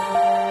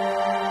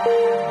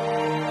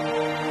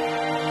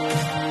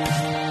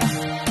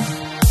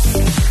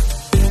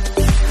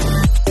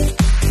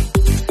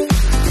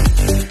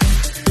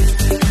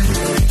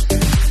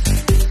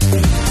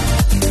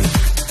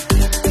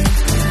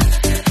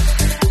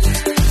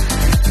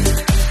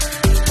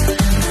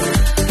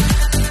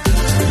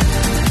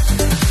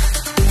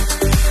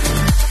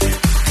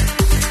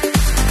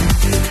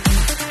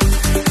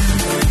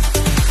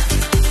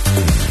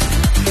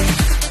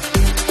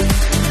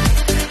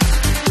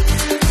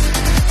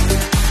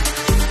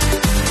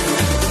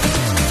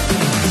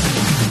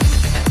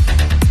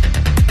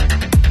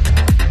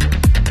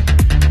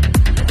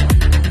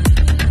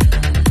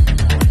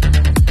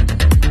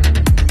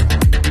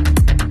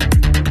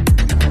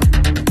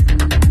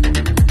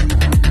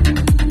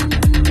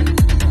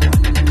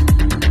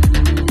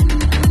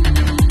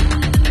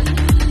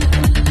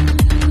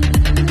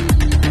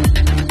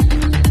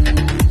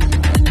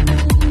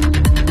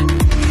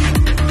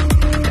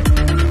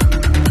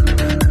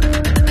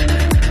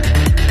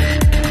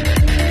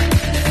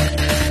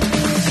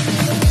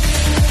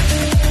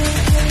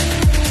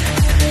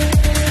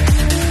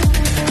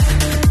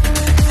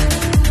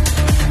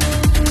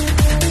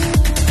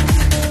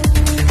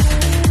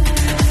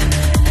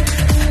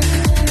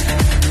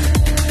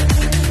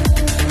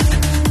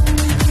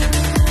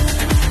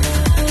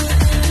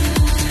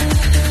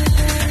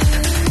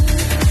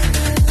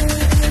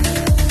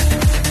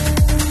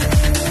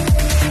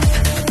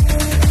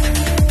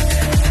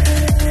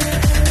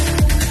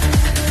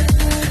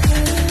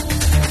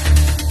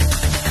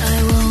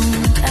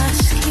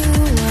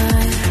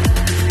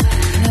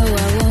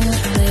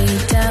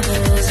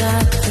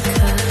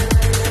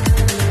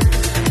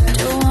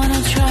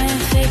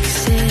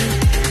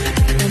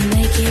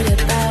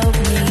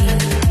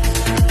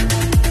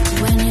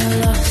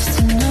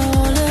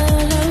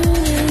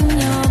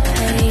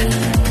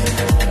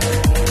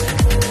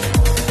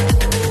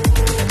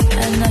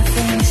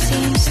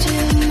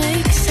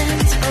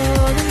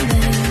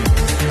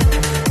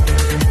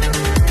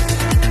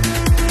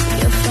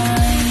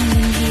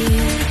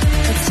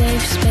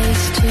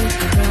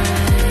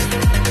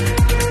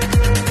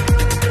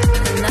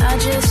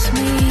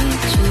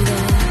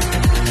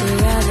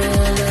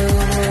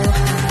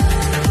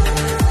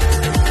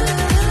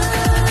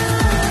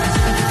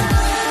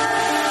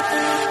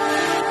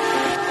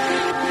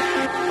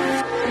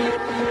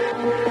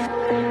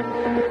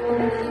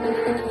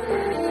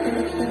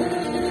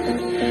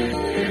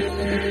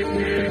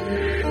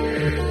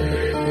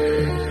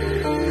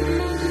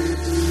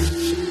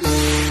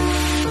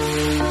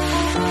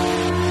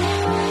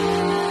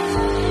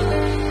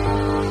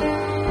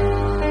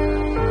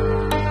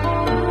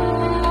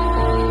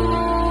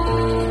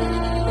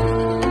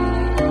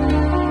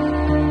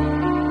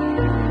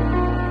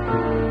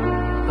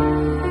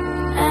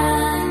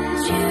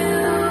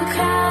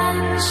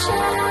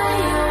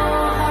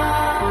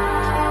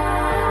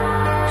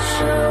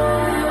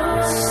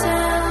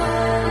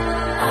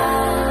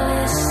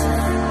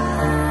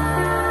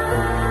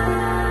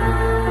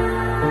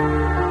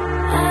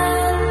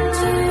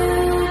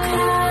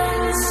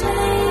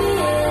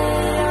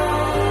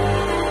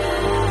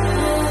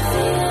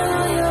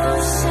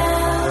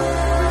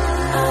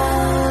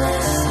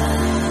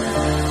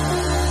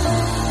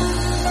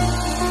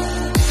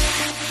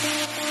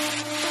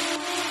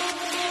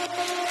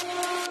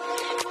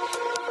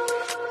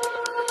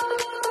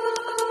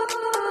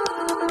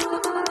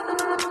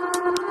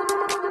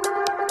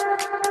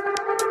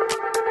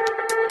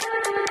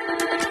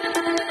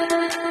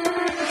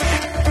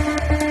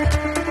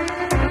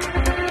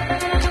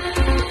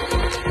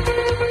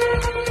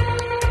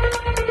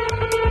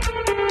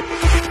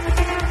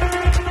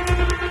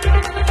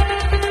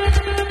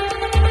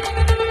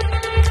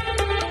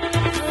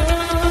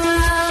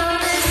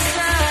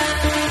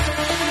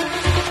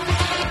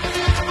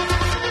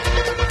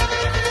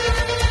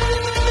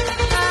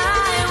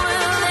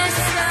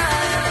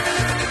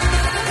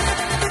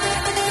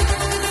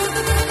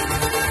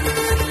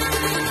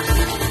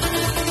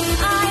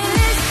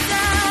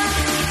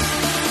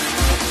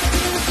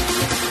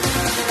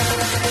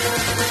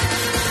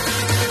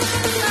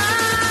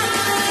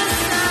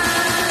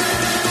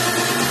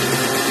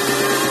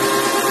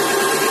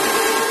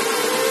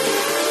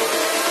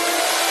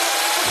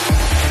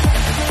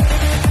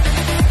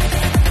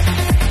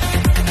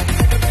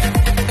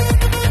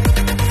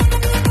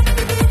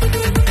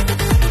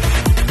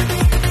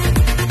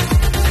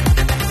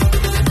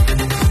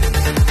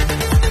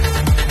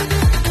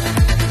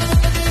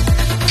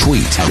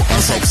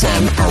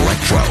 SiriusXM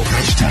Electro.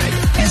 Hashtag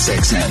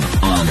SXM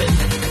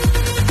Armin.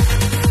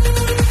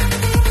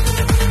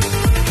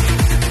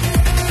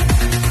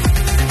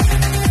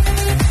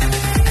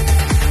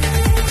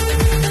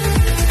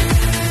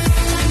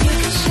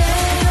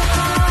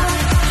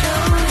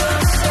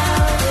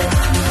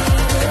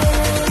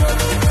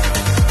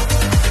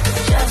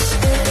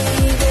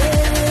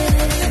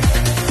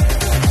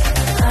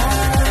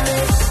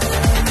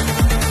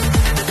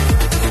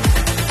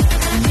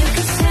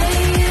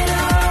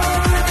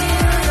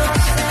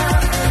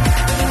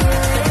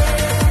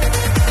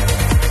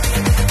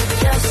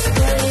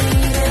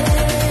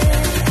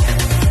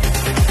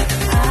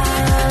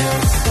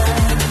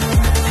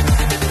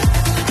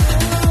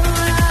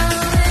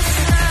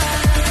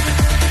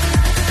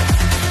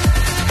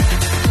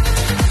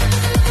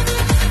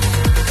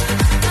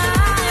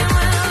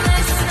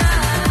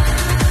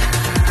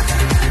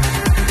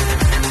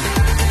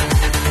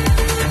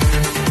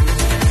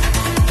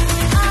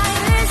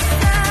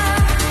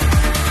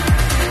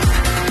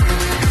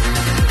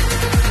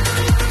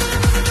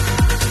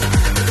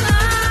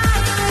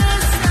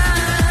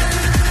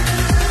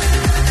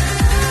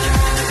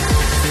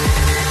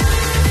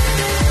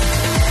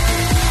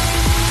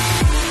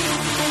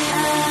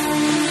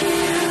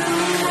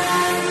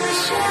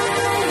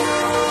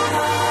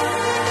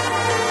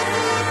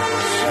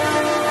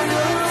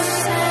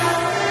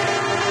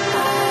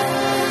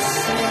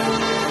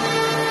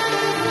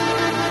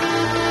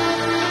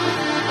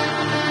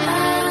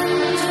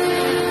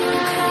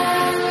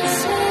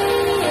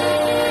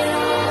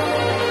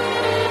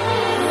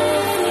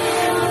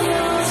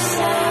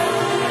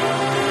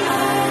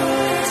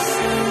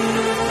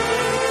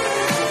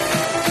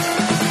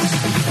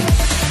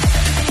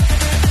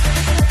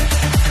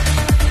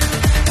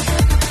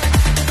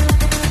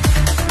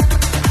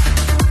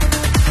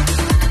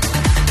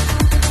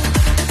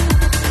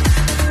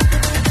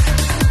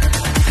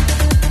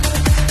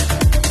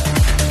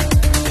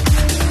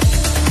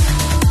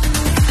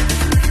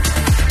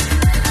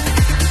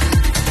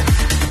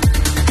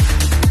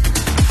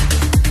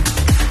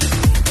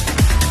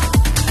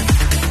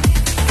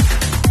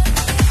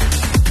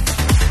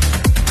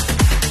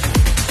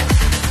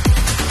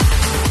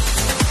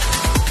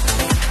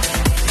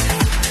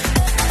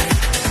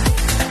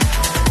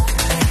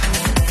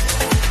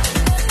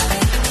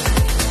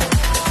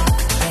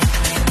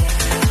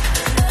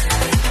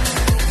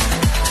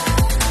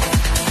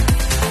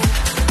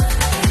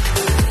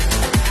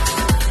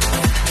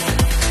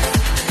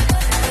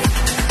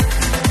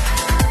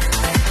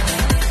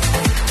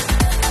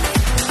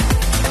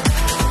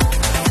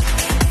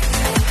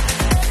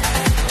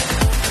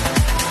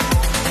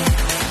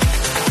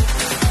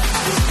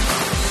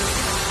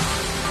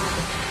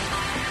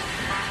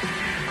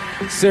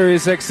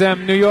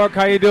 SiriusXM New York,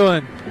 how you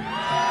doing?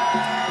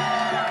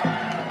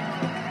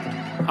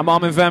 I'm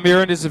Armin van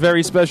Buuren. This is a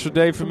very special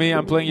day for me.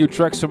 I'm playing you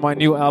tracks from my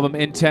new album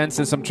Intense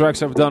and some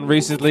tracks I've done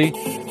recently.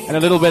 In a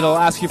little bit I'll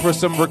ask you for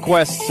some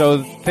requests,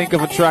 so think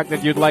of a track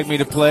that you'd like me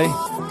to play.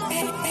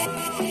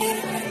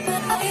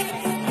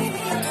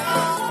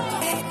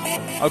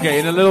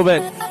 Okay, in a little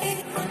bit.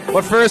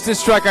 But first,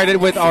 this track I did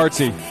with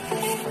Artie.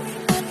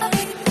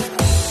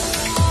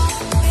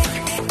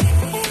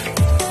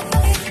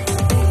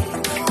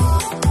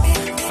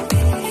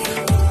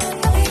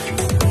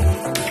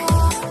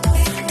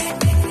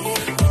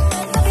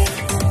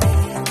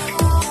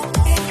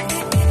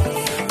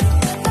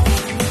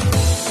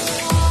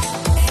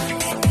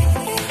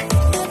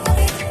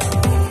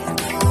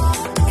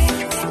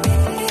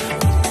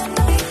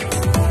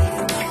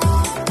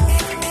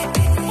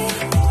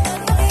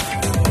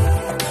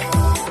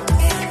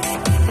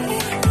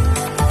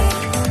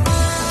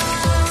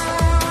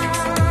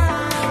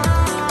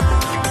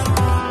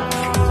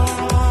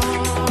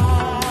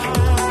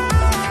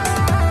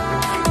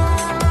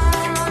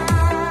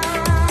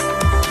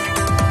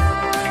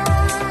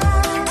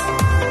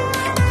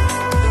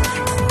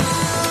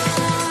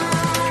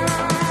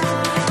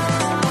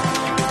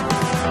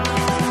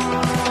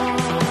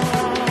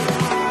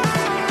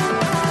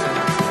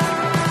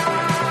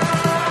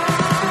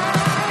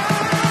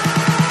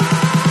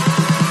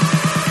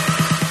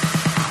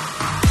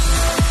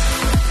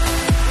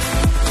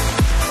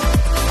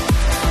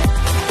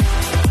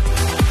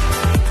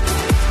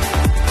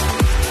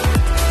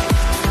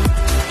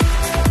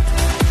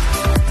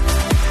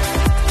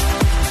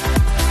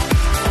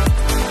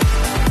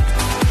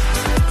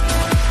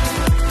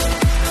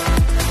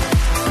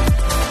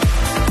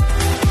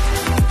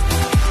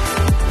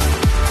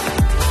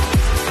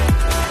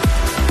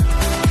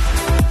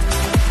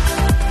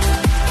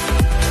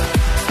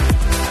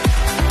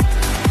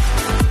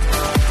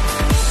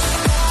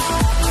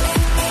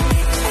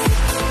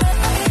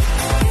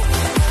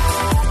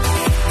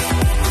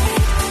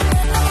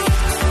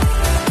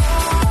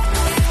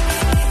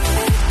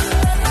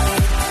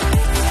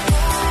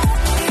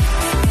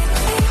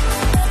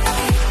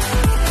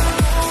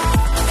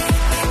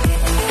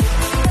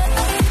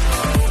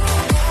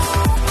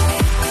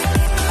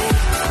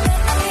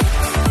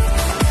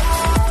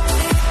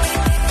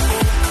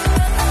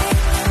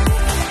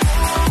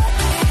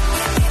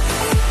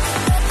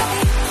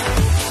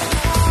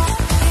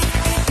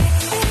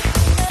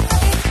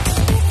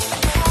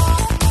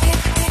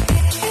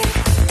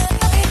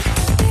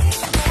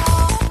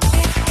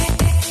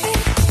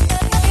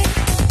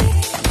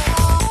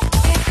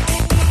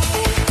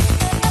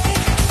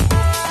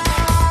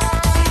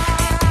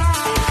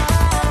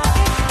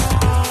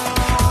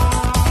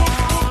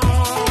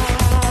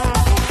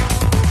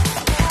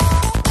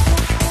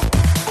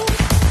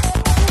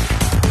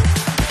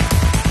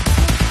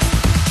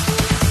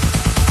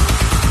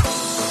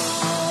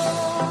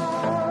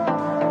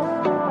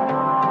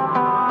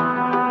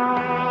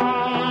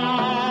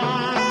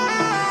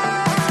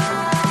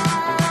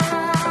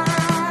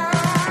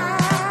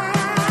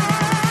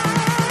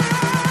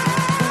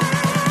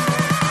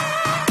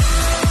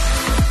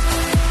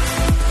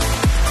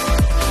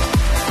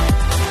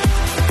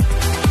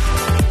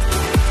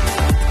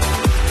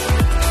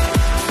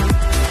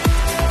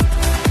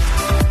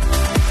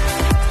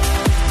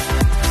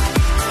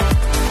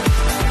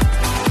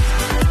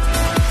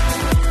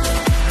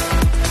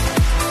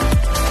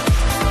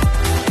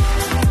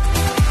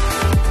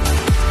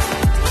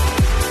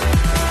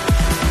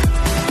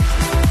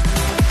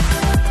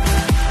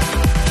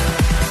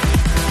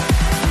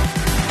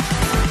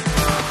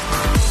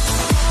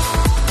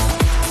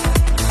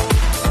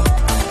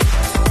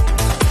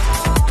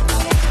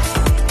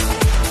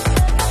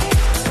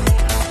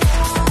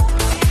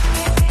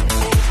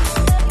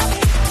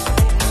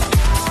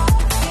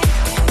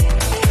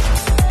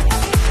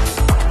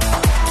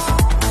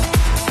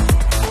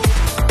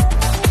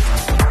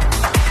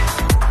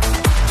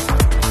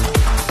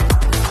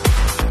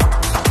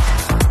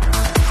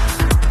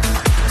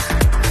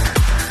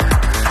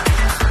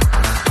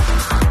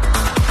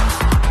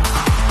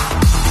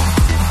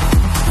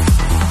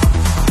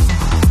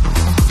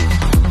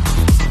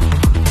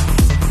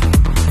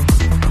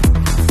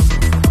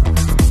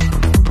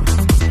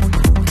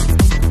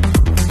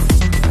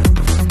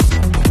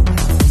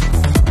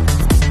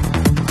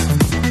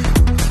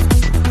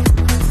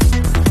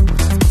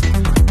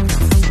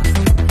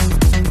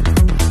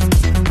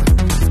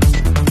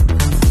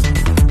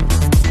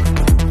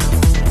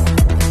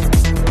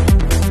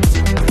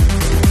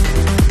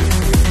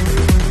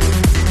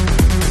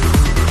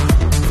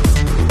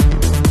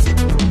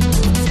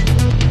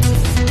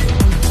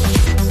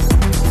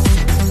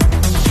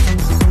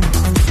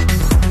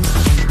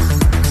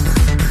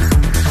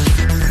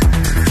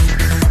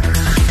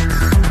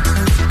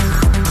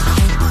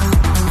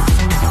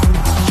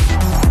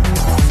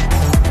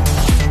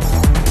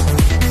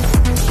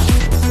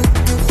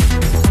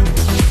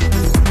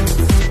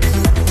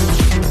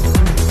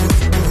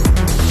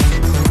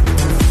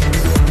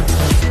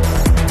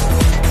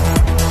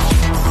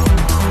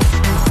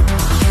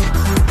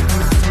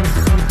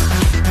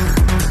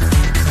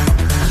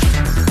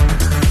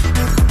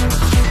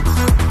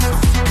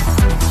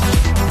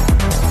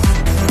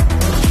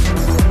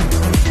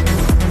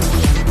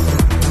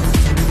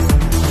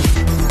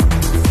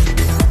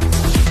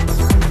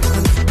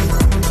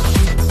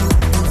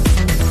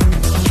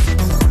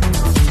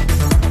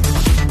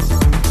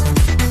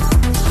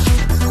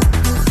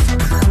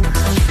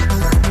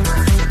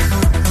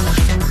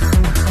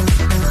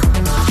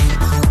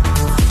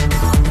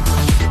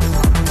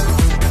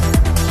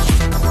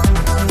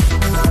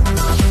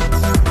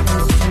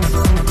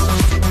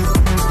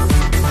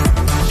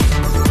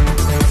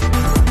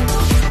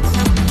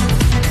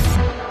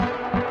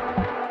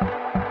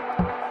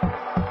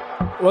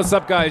 What's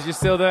up, guys? You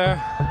still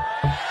there?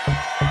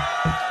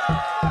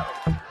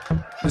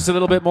 Just a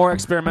little bit more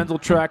experimental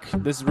track.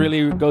 This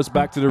really goes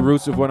back to the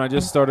roots of when I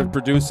just started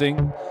producing.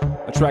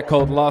 A track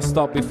called Last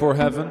Stop Before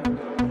Heaven.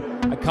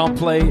 I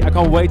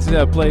can't wait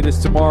to play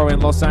this tomorrow in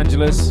Los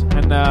Angeles.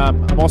 And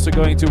I'm also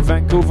going to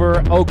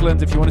Vancouver,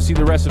 Oakland. If you want to see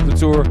the rest of the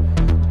tour,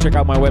 check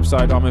out my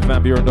website,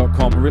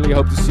 arminvanbuuren.com. Really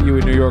hope to see you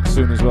in New York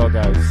soon as well,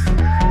 guys.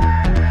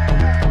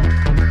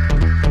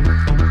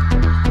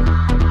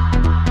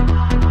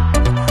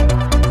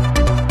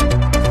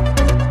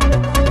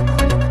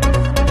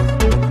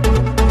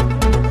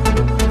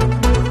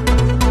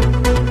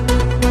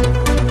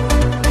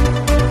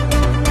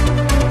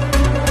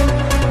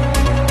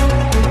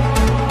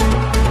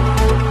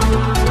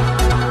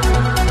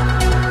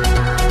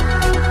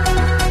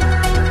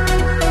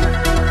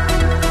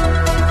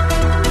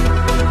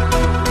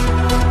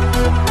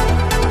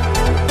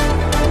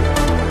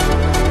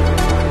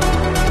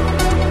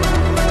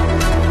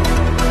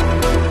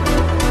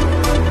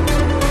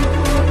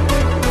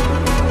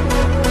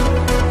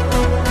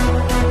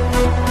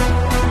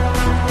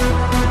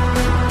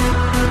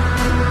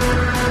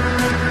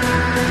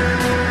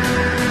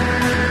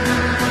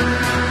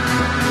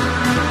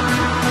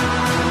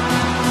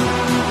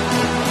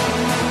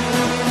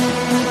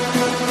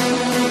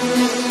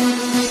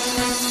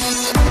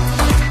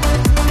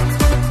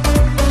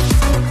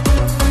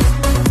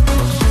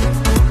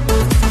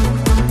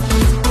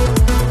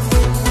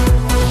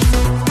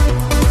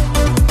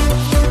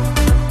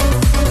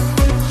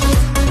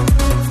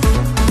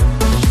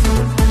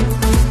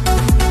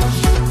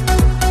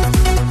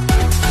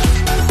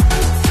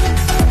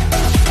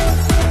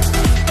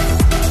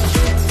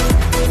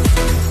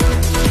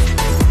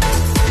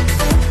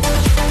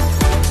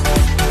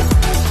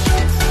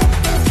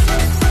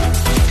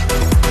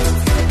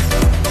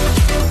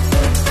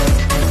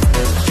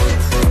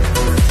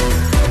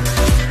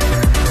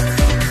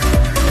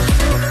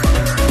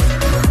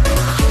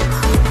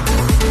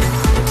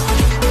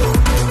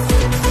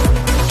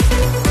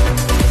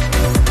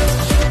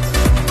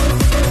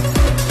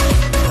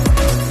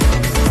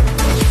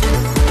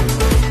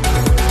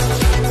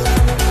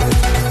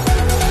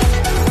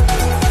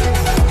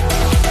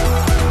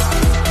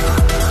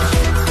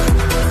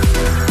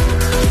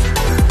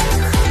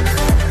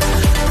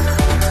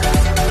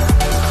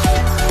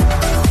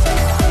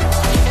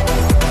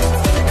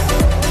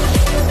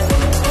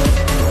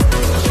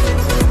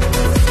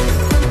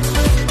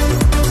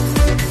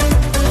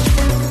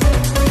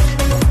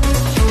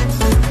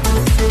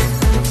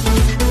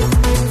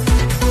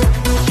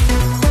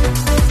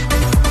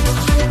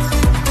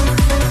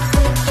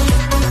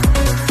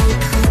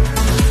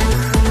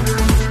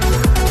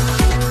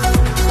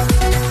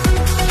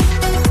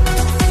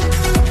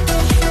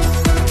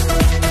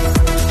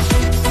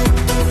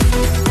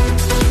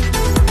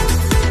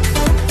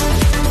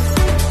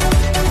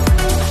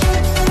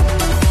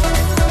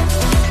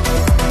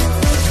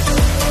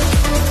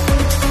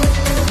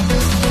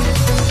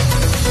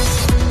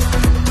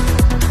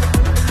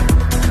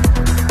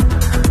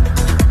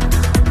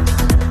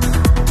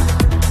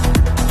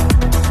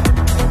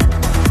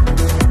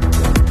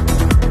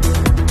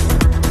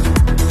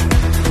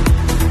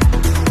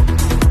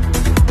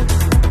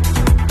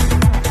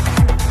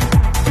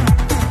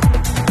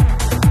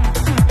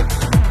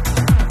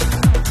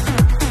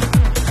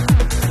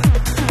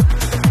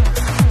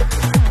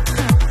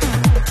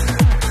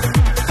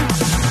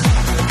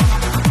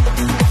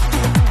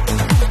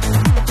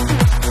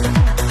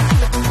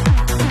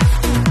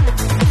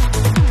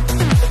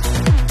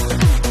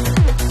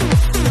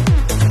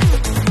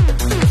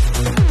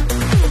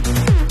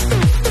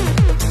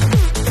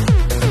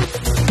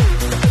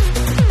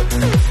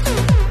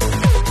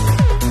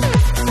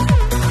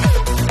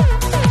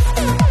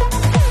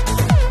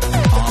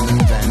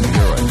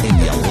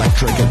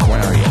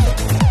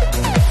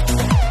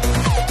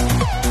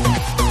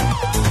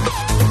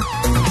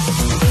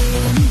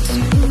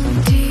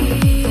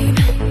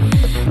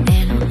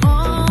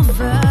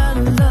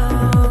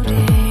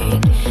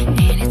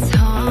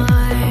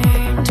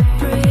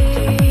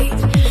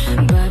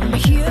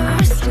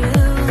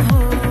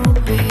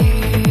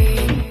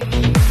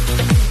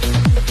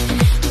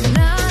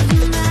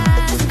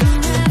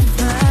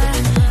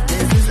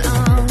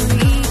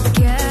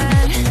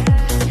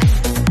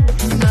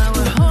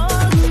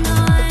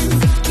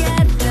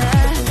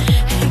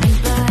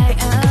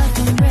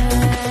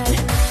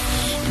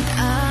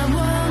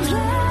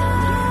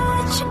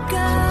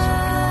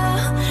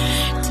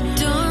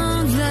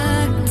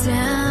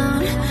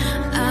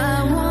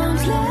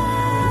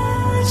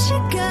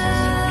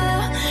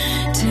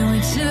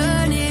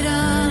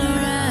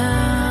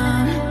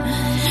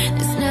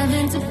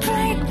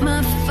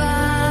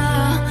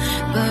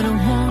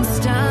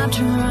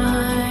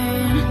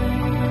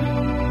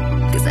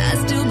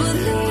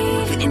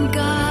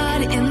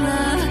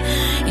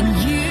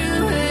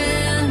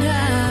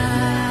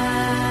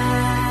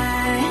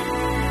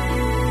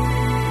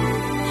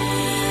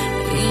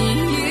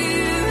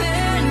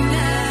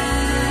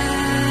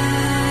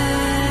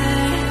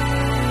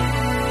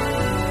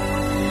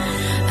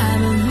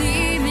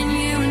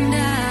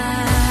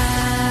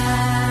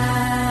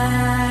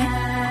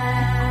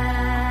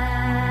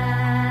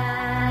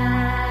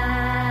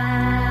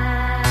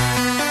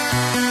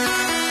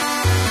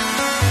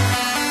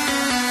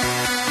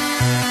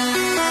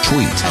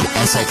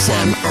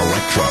 SXM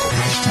Electro.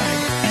 Hashtag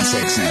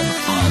SXM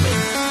Armin.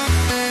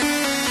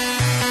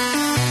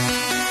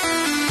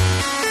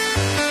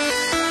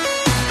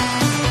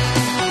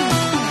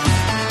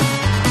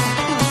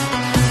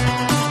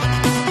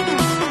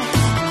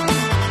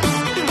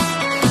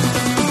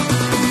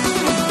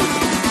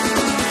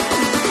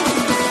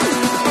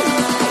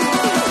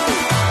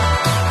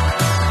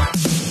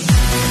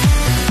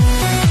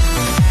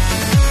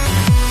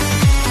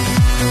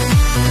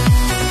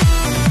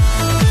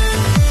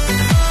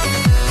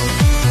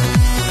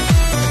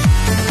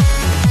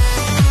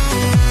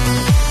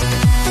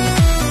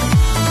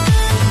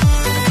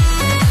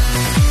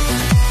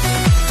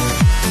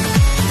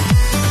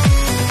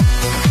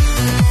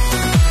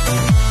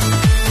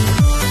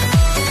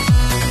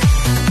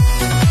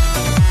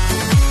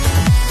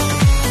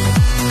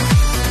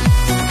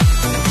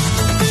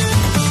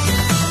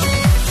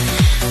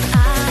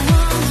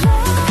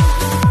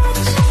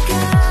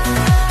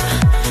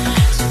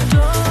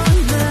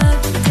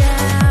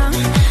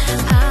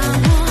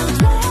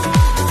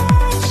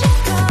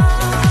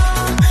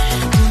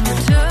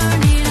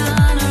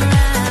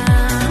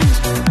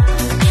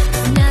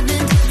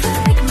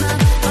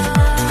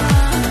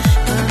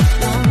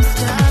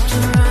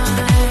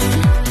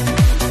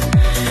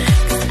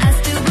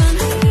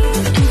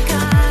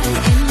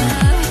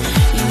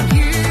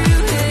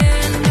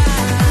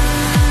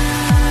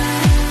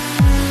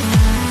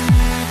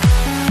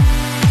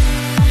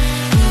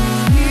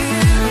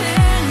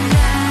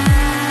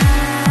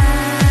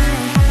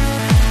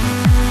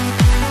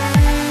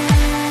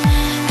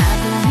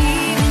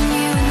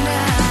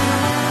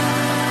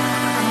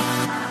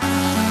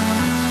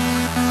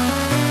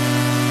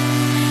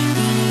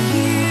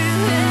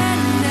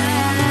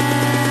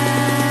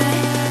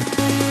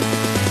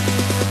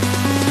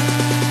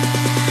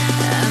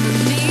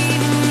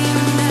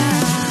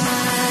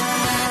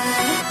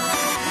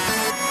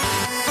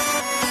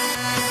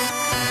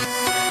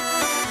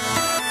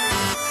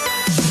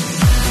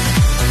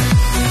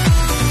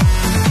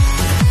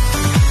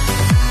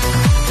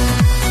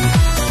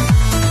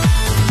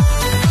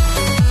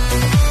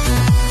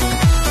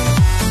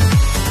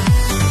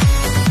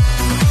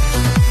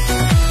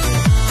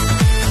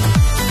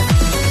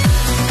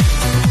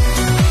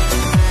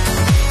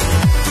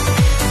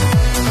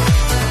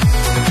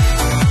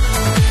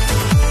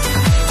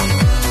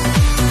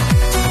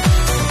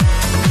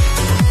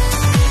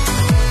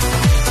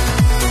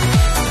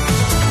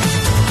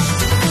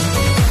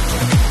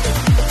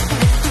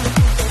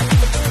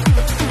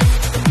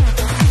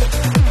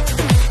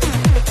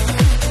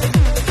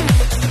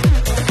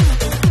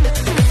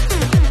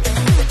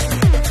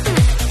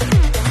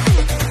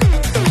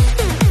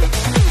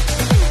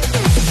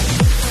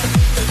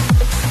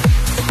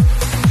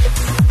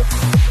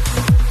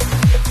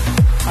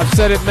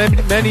 Said it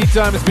many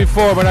times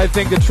before, but I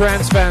think the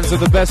trance fans are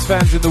the best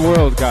fans in the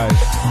world, guys.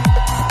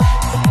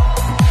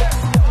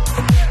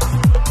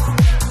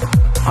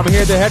 I'm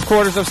here at the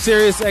headquarters of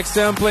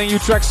SiriusXM playing you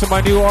tracks from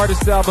my new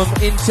artist album,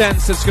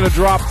 Intense. It's going to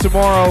drop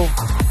tomorrow.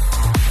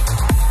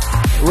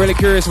 Really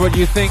curious what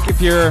you think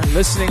if you're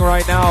listening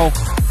right now.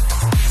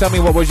 Tell me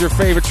what was your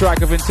favorite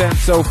track of Intense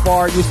so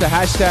far. Use the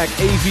hashtag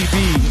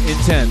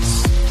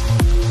AVBIntense.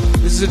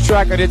 This is a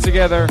track I did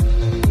together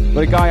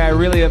with a guy I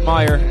really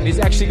admire, and he's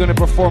actually going to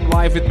perform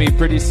live with me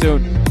pretty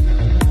soon.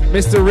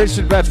 Mr.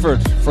 Richard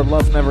Bedford from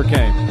Love Never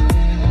Came.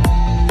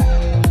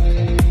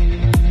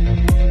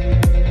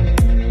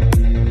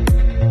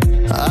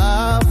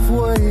 I've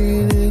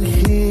waited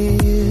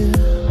here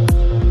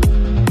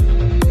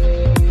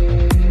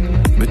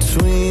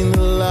between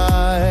the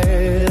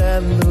light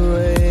and the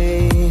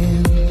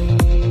rain,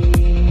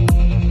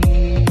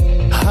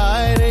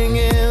 hiding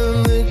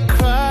in the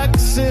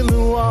cracks in the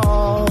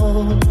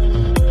wall,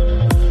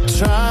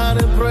 trying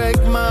to break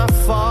my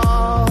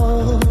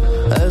fall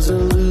as I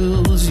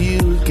lose you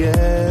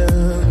again.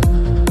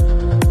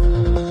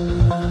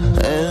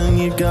 And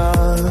you're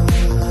gone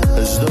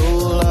as though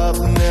love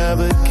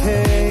never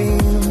came,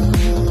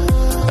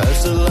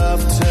 as the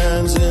love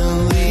turns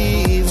and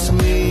leaves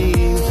me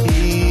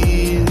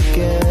here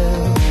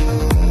again.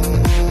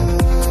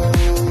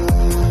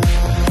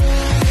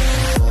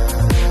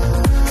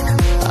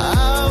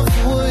 I've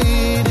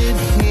waited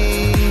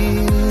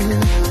here,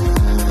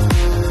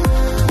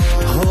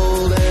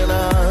 holding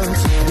on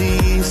to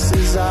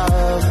pieces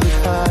of the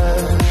past,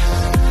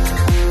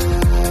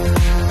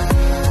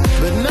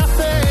 but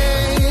nothing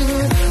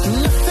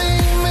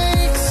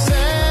makes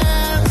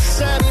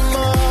sense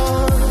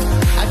anymore.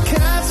 I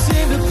can't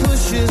seem to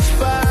push us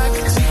back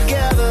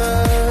together.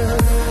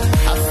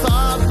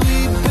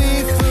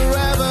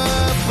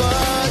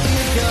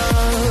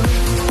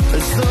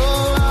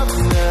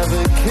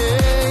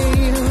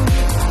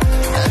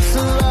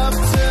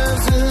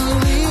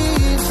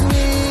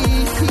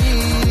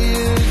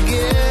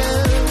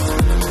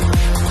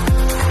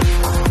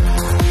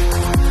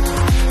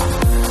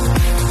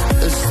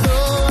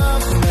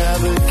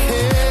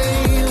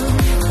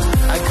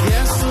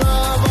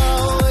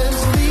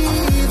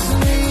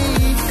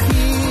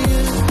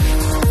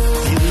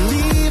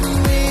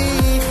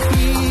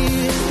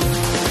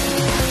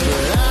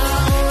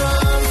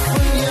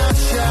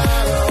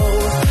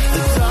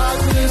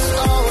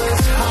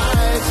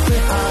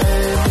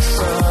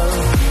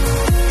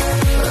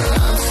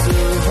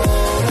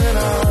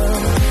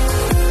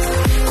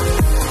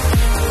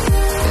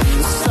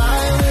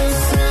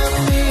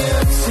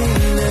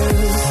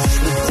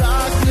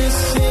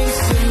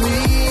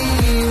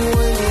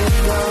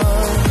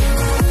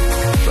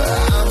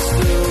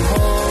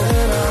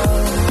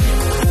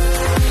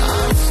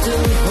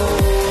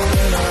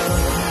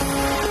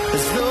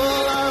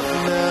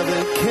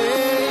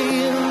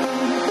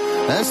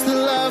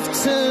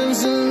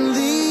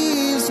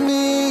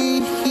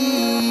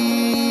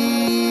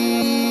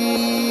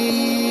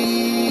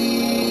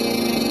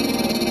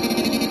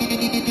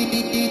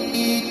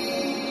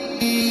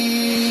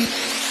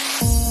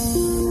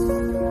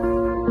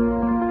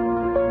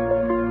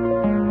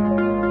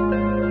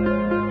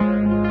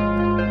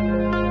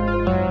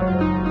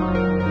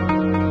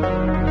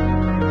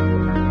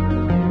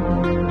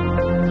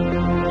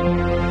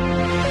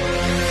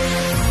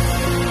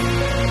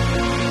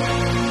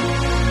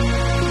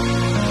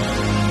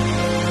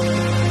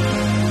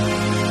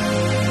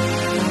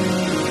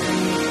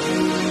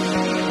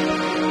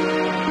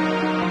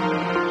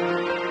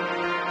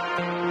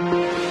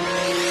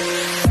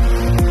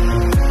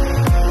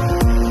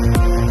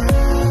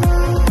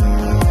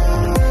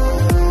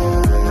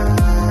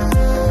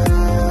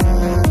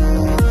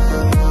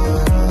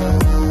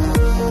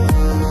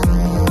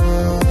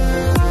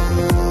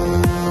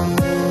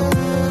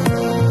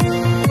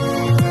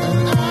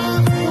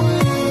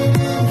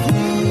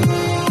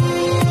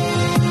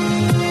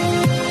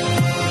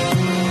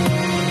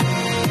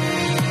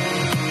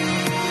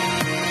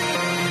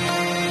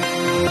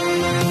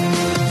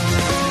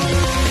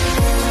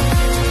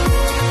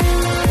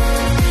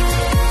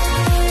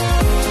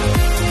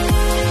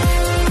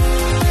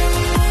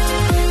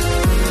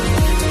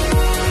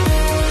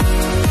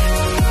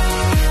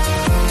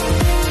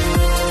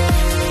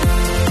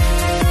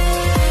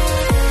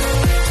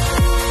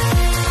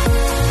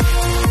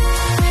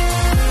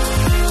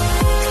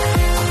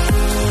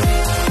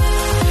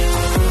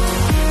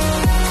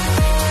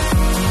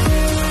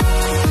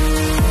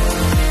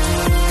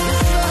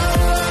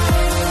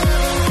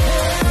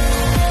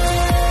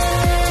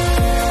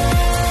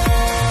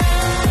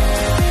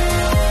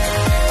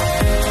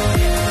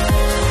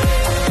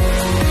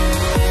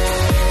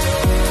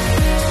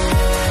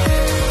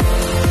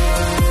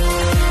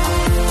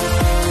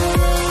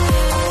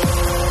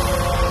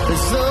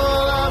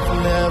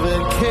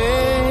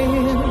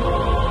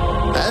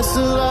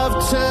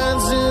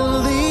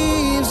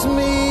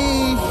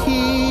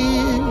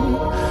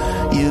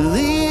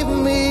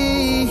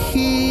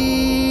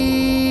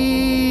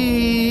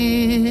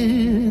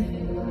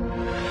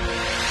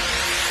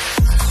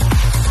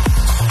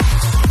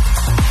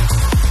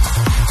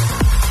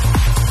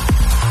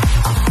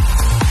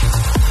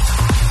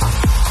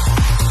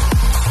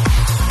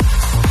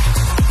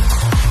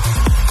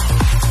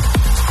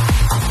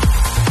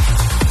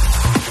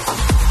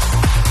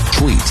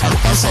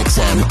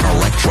 SXM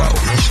Electro.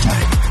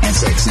 Hashtag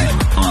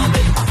SXM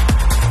Armin.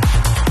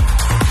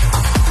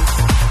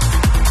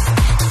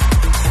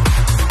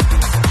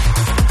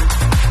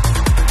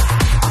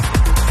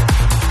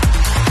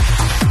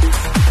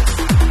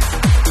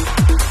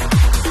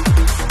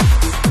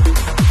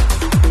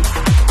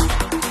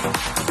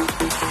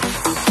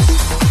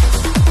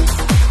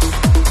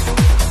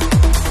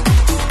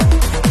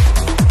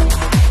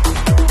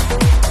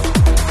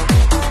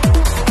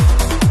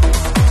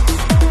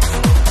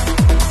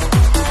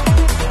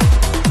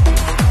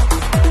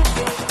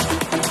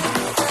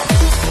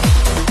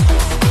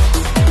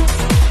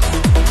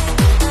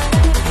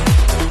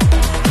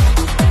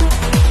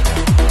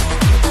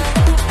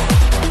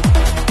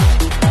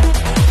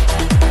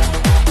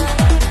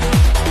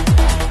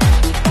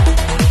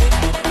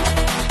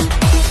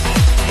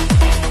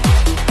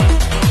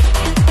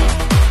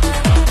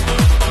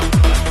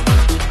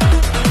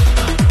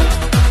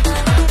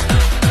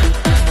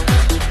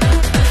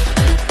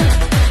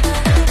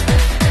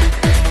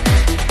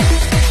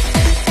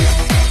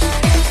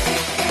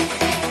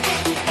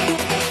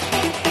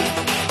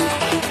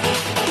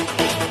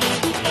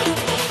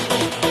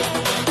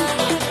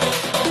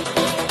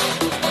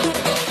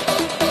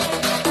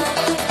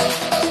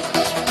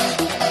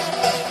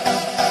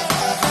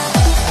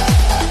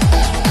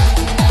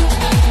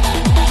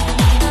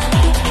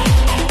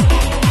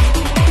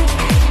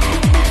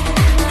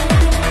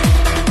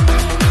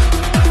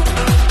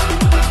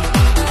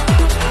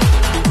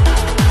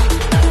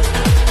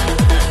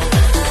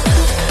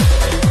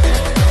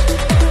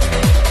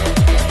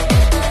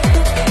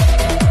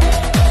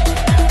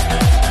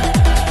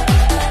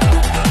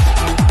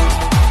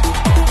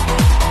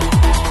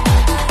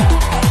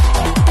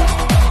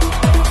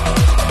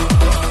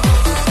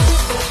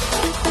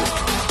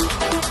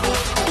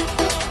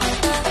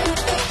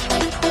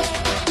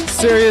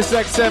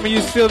 SiriusXM, are you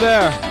still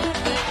there?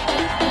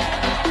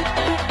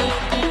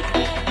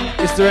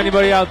 Is there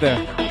anybody out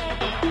there?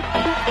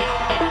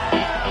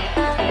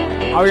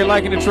 How are you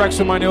liking the tracks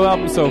from my new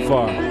album so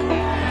far?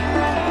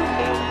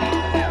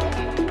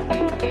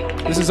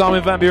 This is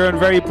Armin van Buuren,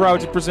 very proud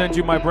to present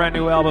you my brand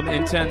new album,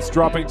 Intense,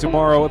 dropping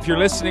tomorrow. If you're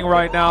listening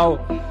right now,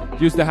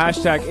 use the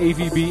hashtag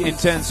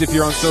AVBIntense if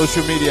you're on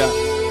social media.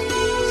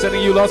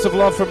 Sending you lots of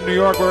love from New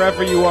York,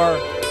 wherever you are.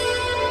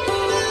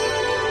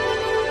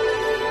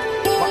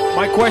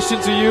 My question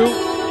to you,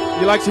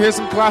 you like to hear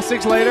some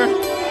classics later?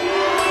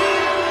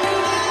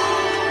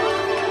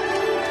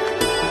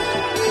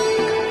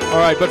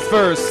 Alright, but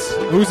first,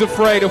 who's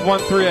afraid of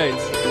 138?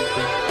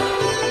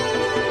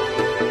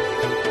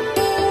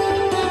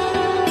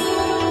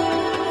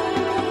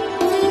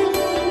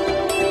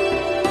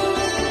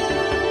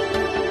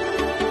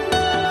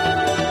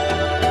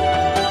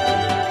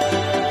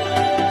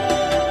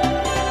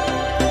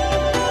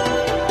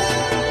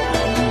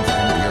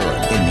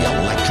 In the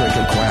Electric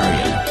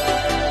Aquarium.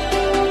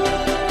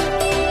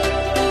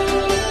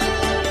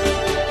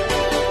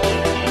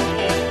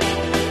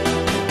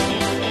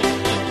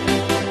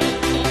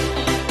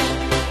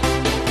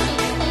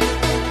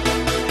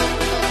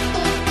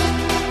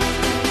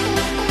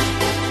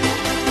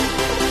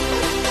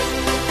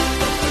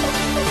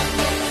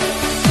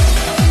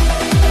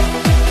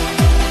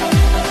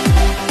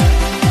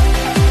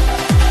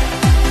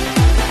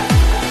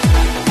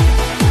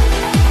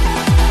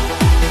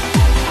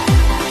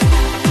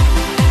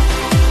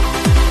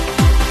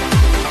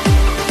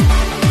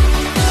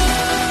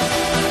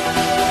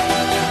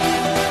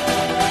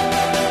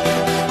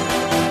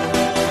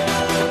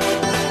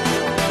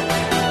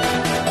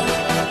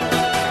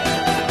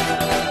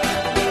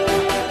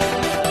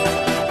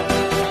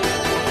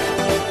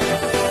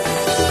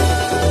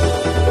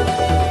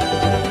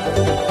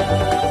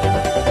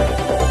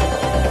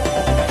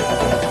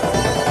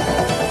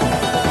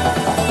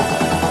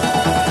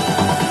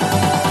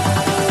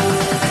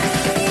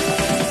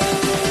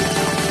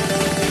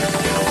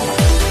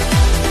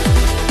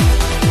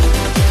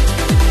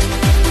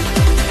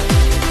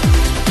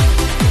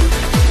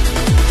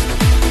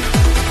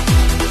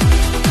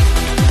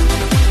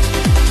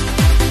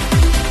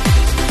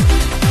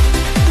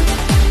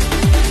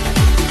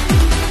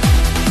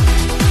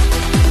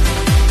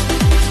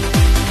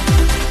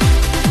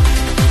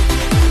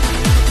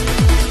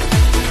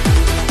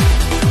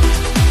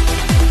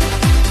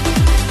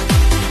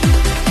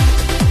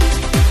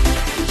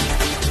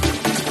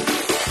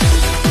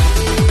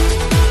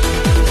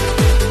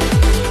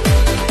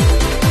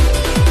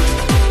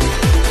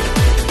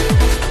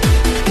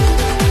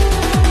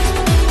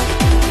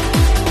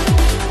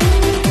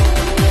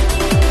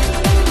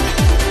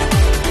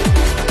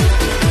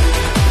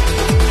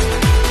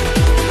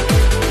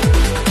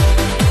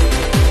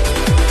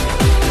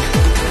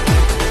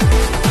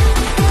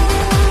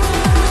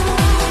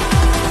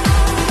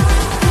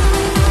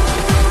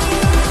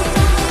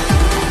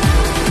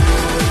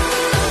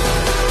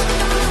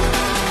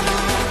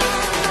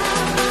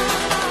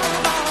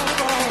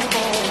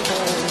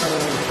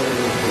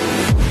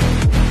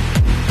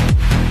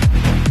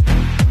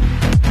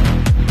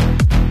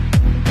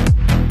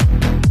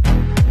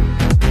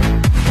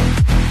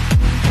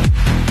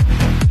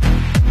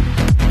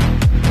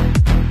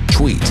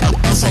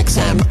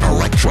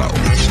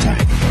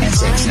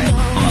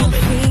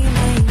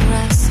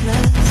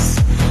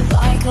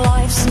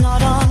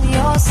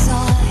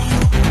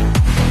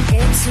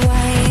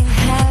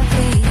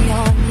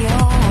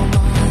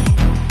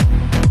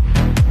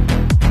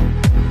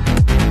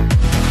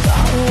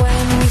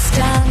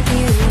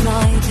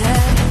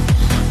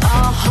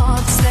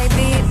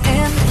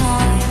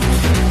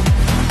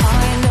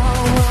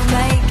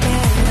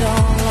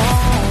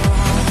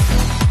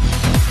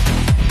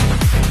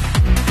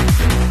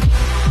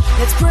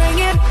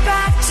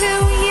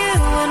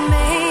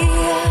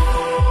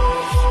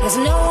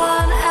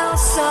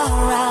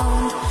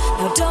 surround.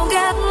 Now don't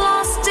get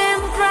lost in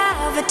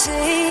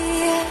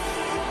gravity,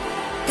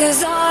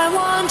 'cause I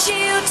want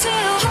you to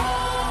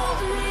hold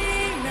me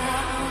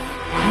now.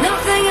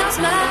 Nothing else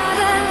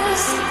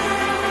matters.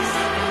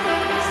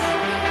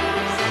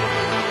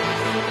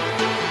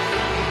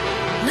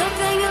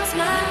 Nothing else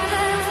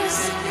matters.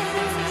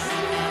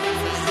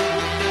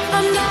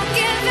 I'm not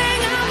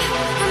giving up.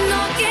 I'm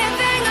not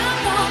giving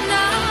up on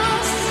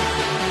us.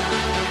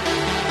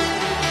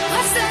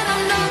 I said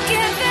I'm not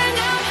giving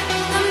up.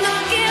 I'm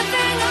not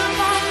giving up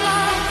on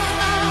love.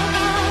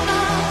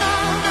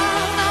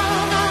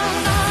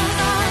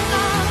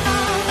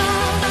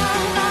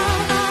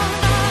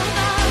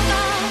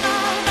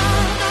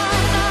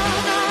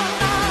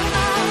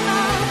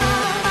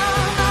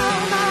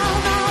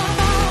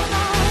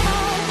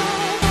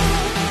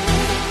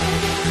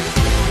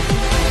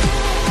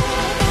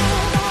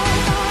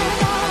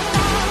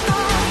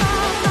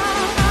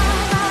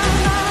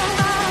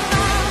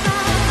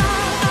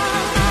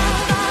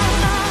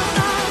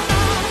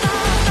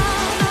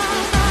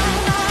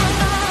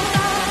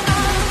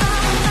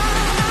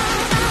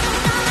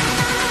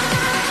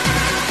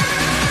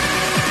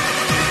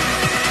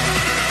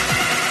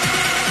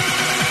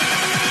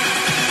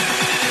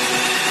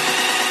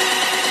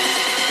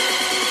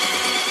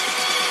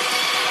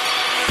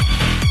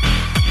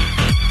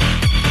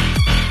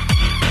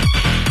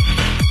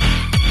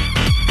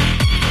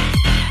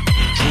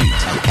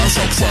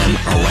 SXM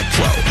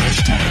Electro.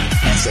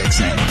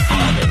 #SXM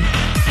Armin.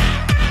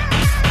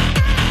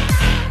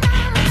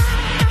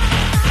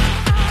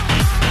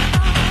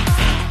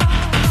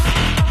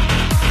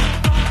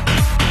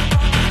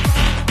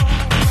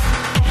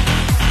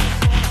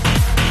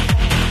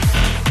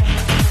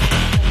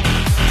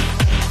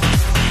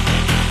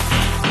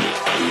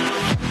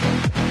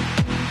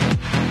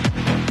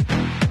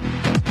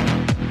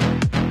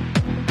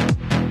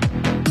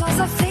 Cause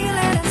I feel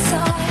it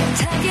inside,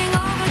 taking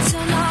over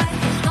tonight.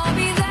 I'll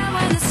be there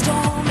when the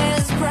storm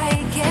is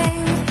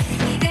breaking.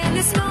 In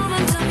this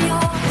moment I'm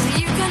yours,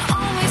 you can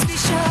always be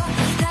sure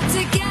that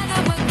together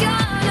we're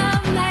gonna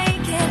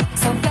make it.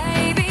 So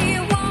baby,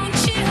 won't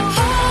you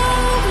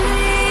hold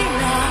me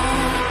now?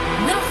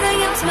 Nothing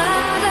else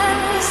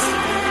matters.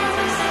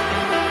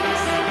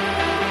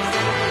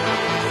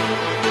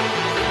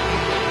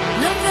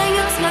 Nothing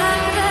else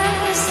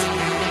matters.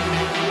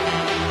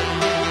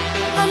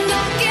 I'm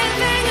not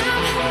giving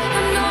up.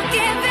 I'm not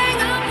giving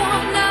up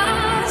on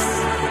us.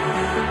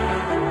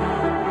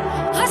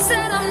 I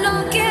said I'm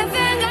not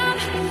giving up.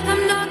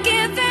 I'm not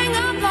giving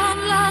up on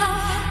love.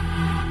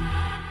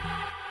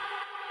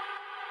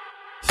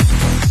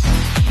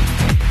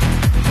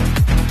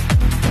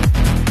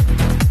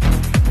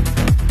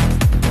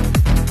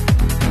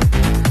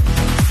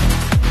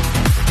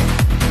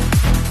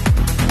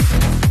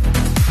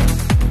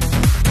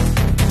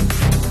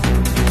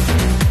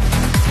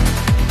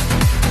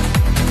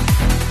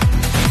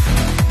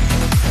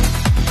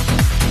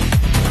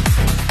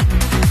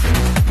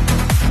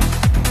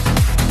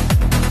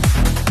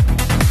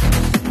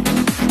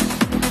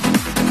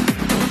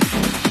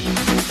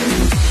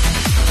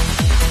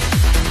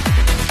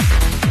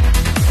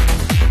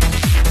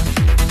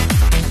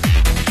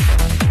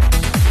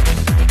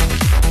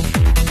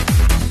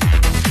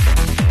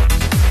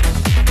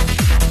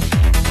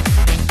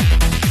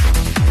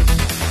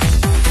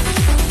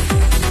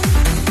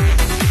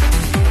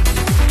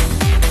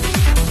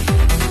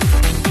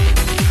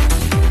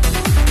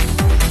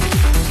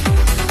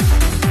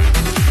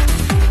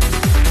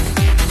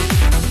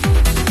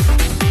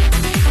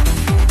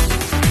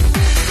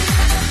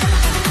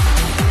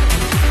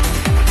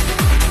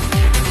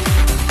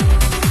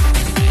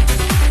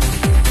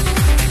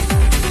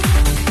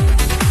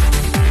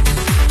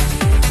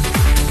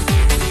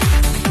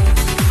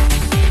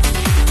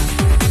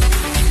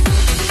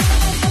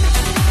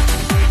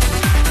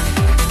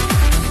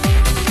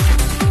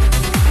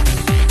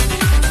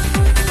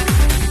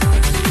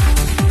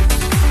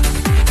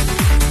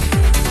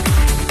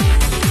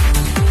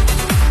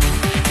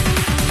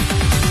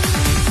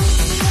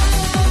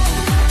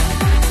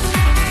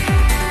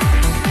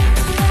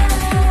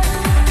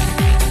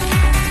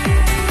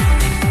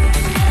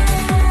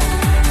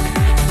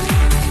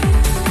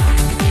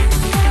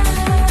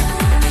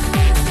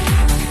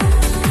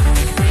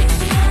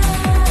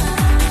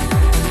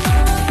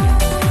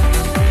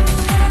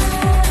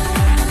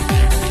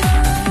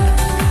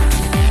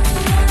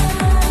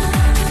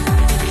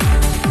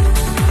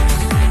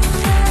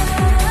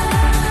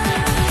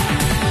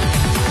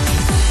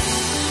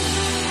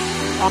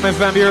 Armin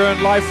van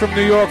Buuren, live from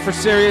New York for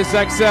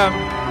SiriusXM.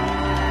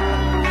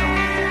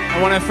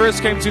 And when I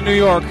first came to New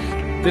York,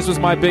 this was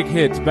my big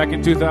hit back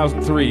in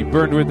 2003,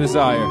 Burned with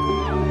Desire.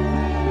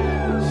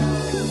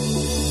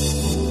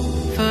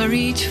 For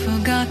each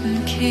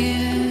forgotten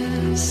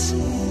kiss,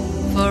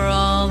 for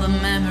all the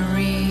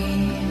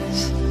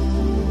memories,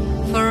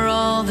 for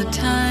all the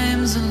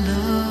times a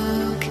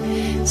look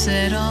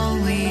said all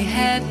we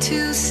had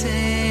to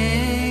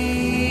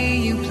say.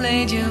 You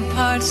played your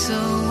part so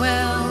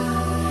well,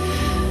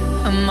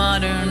 a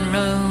modern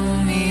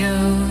Romeo.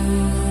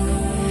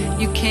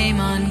 came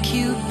on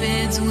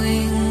Cupid's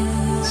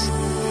wings,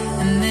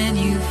 and then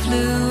you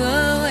flew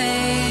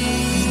away.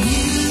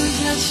 You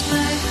touched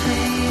my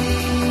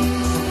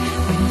face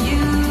when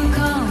you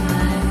called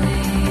my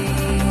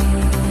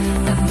name.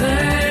 I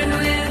burned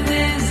with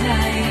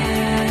desire.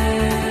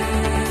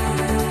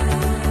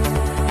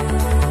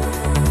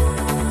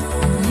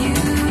 You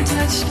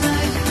touched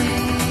my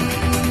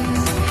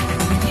face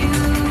when you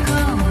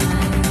called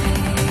my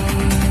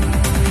name.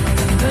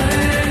 I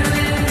burned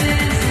with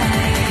desire.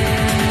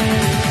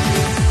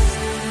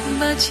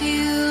 But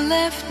you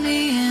left me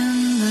in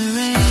the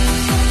rain.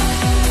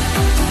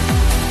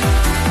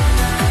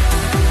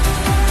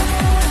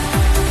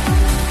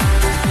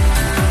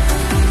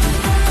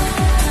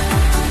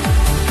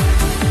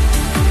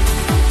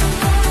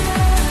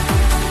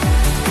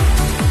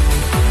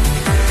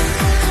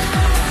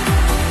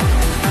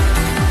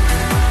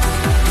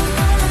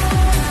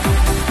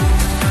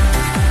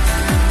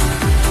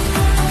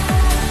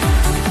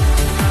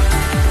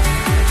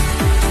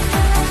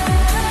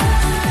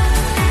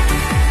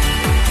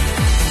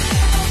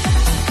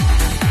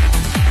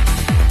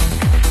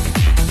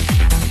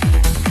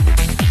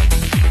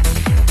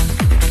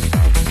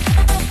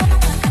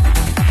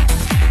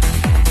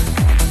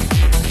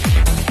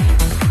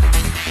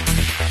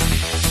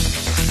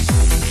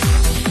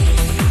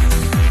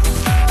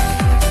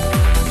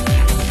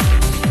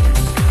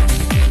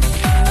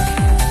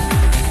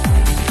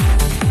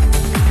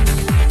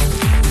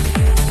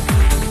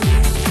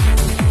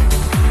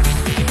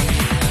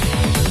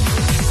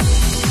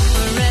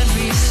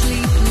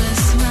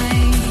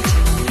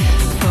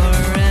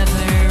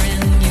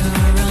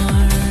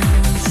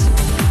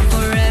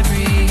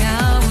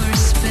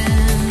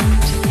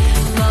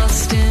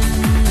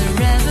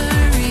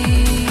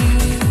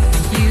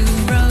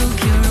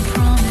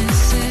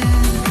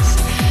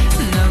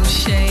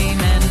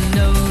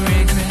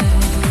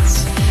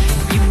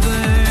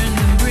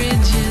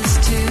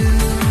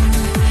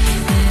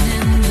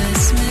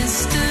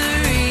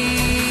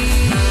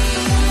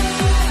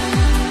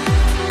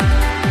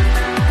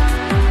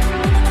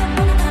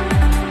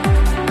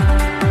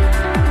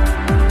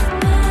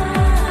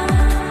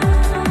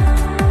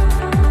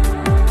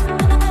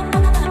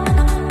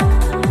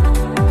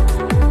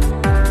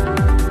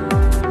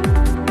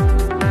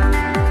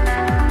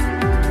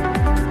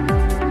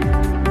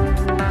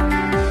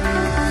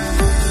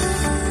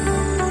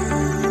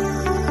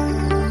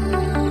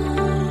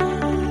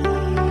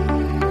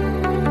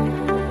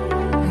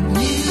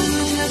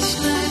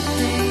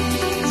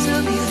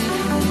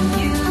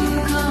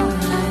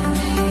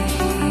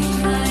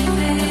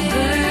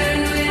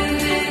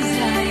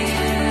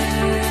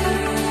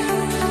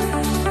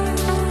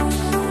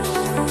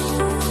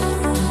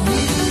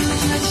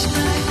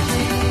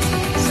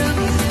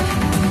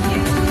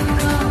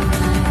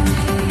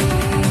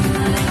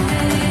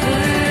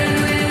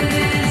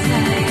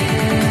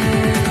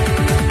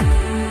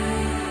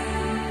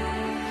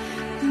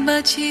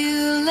 But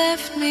you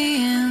left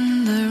me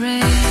in the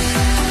rain.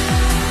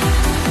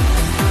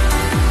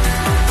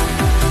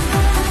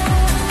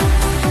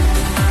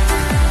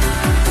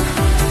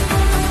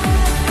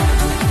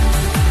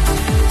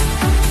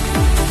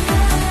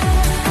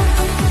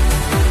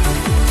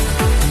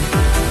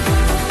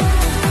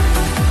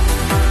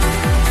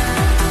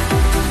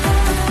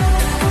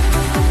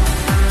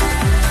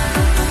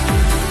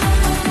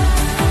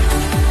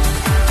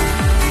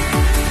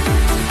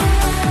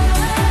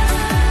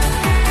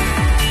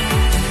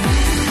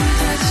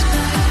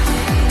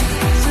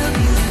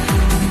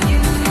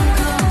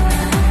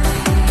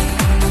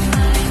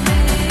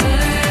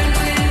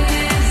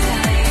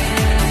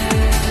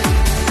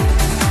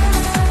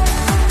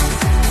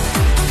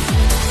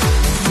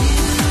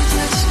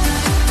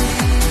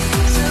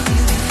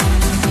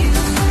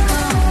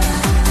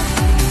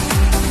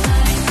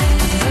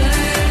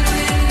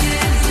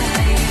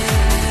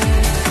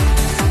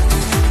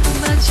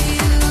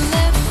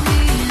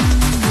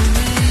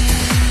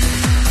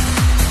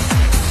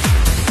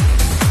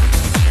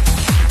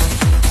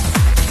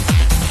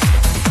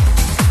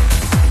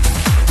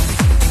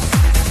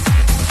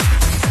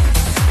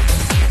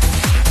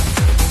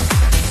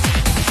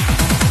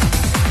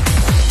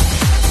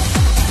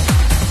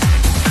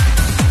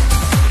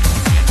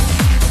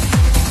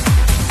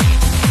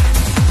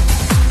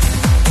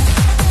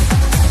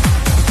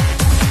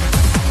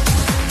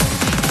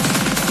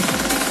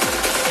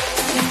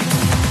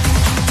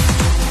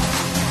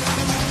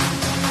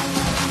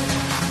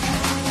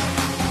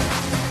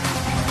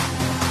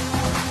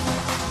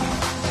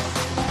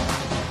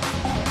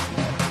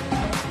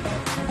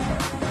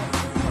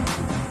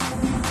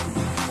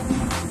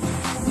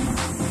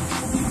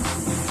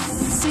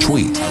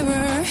 Tweet.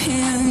 Mirror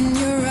in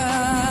your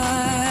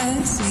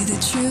eyes, see the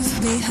truth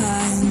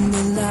behind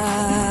the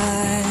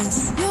lies.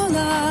 Your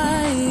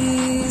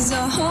lies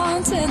are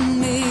haunting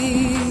me.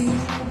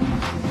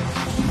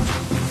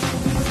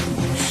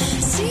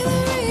 See the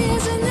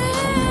reason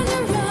in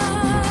your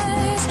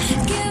eyes,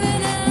 give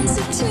an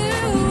answer to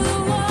the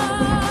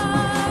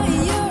why.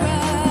 Your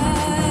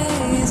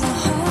eyes are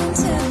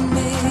haunting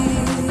me.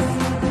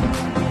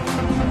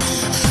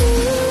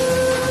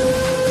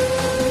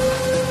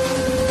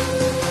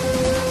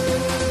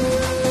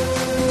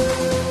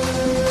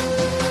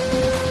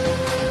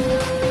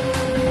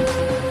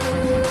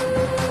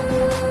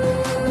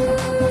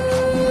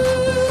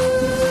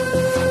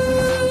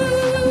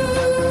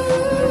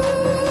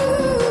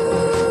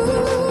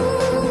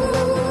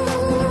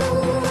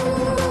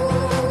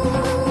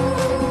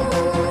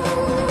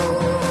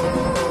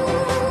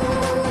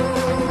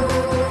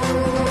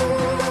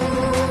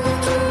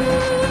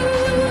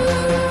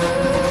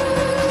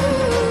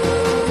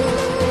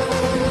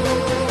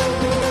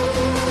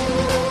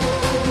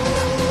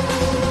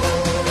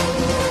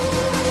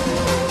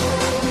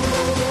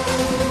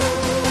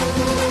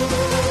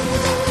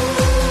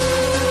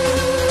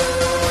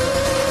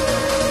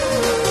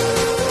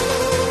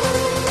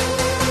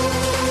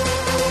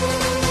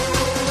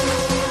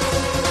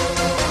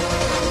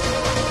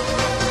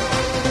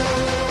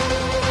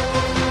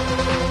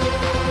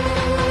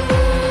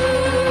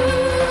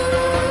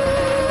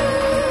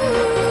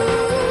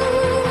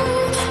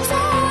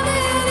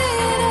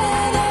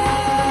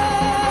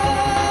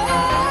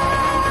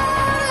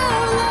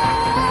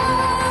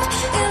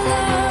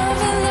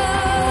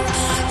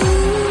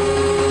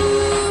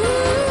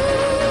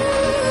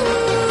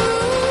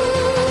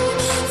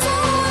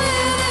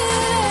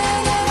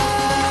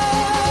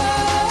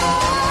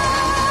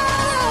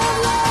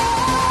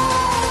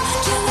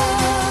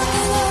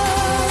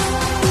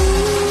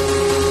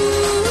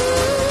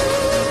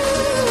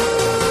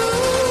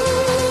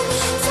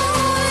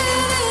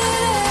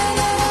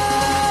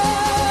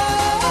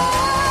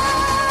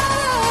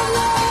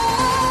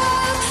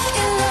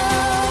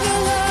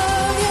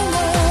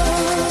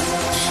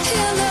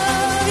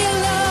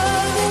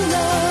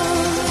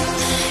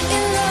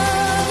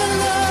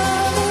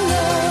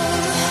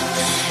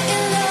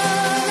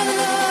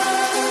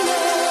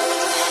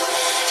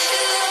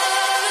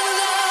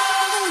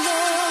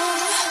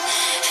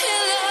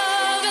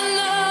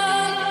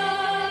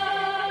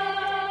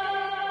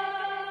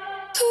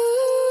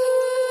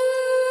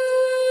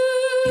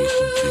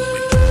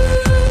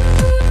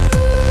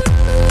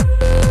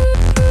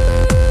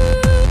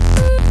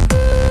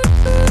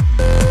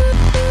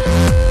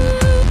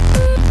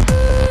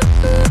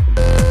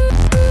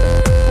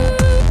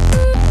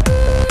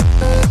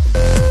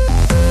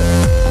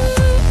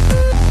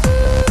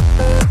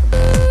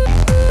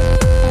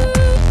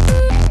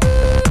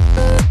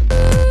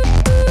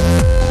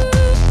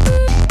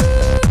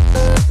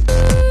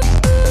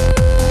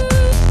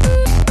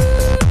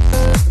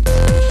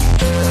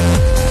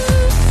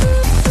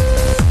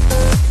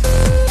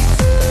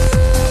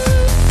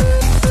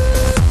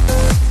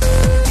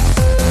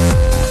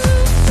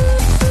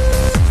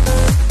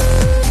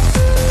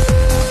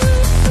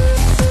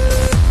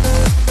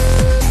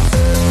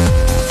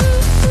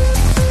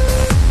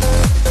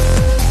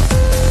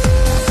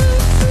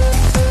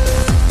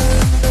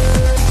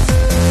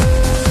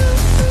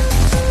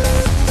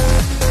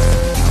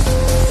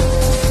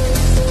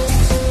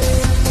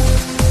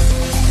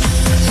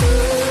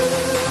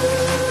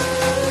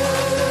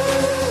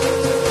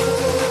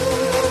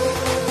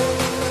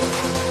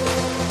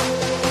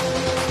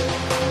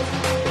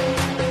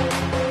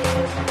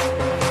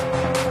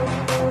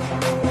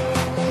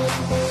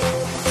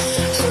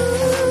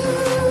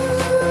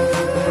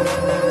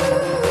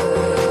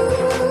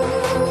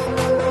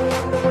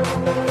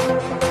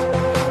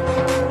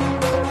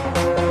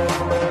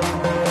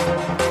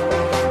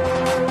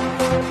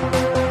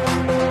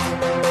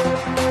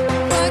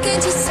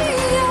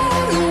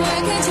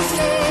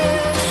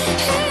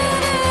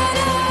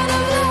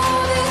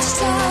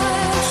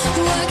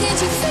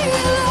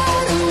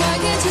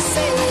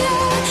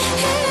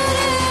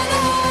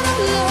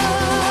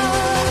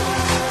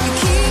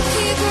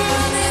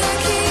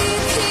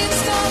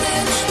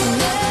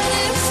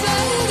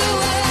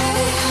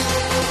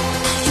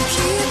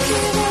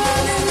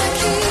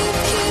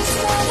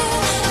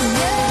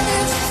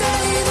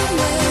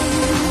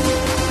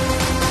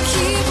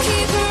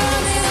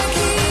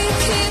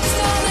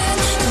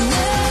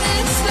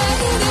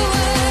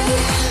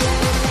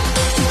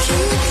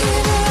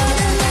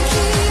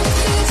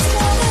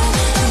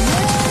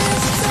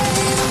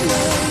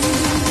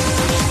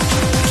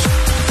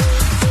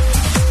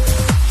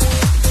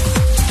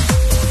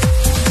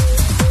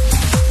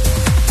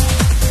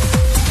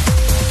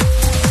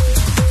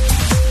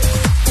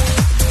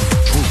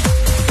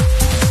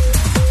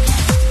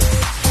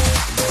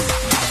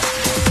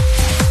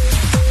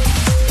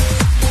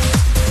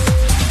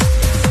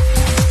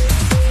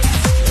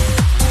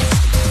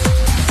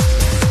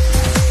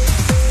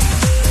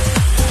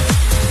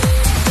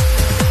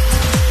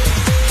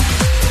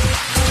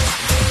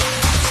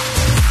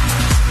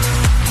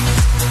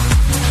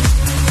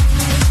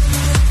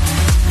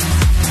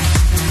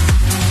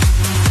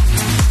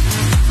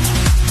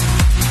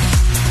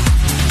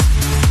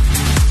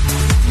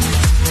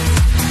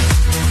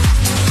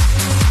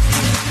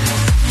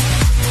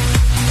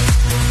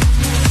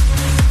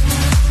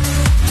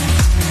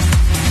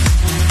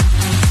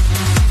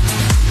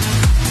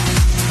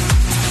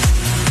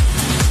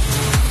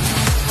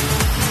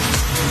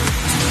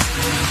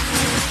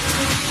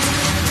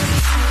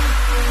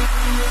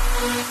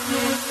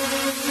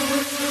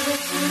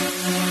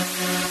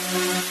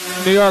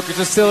 New York, is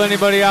there still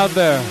anybody out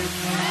there?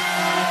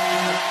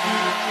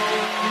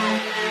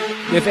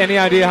 You have any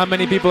idea how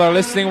many people are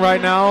listening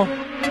right now?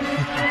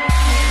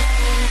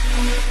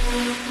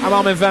 I'm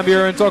Armin van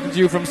Buuren talking to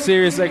you from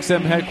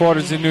SiriusXM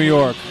headquarters in New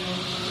York.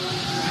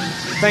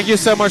 Thank you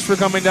so much for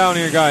coming down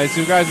here, guys.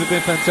 You guys have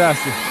been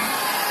fantastic.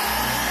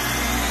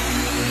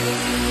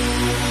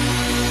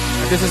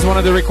 And this is one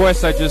of the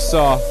requests I just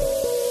saw.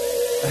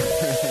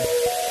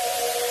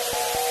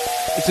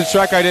 It's a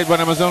track I did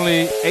when I was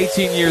only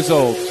 18 years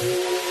old.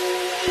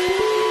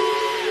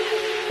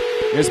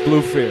 Here's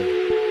Blue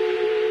Fear.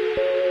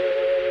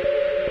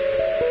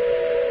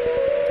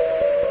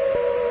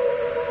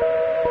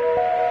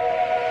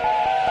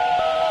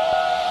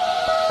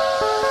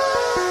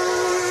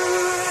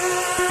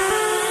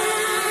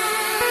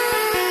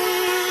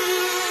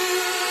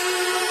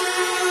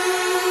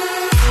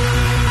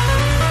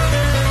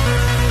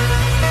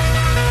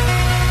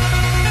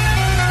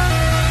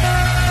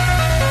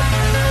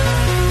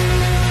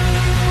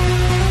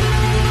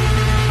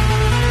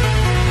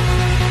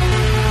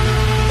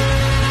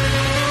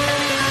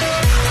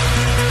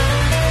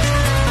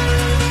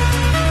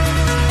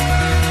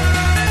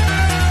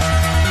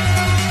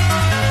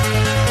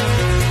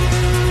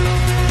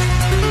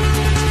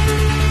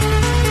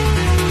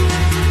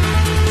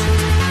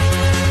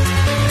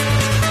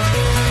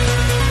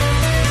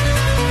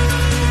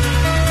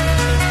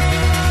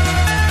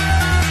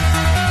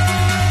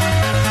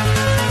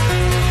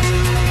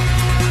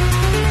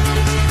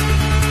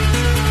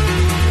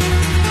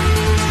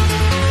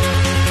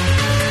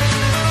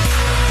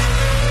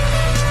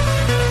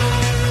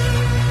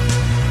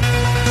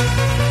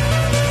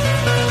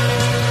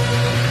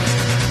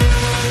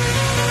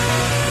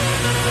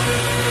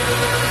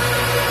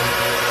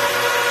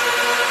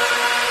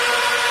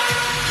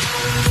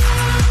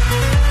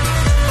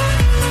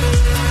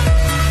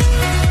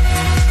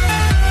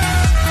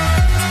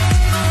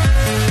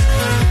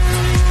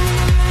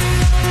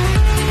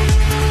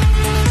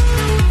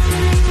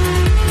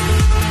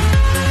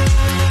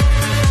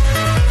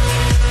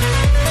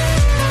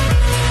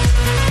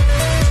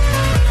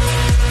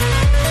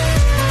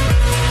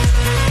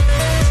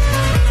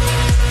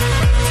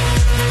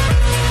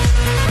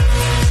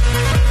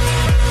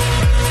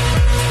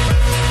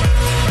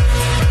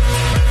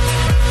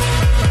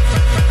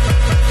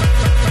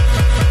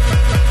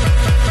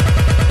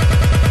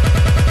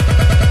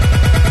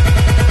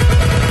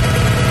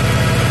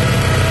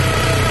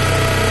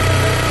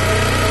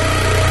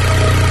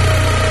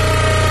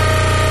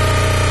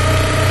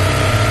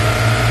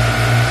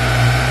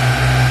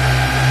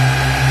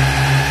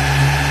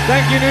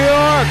 you, New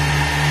York.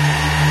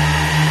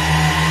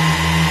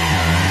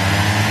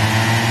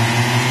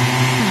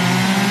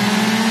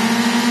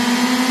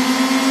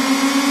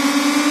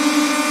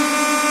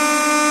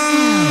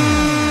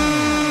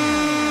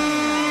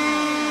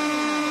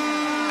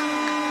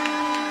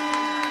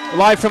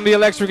 Live from the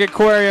Electric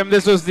Aquarium,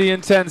 this was the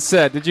Intense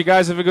set. Did you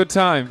guys have a good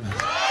time?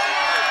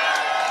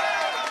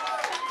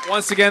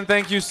 Once again,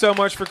 thank you so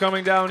much for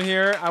coming down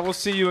here. I will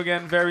see you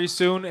again very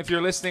soon. If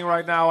you're listening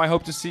right now, I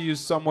hope to see you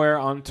somewhere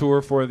on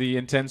tour for the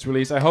Intense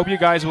release. I hope you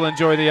guys will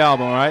enjoy the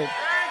album, all right?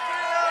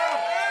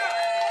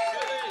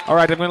 All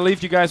right, I'm going to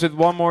leave you guys with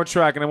one more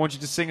track, and I want you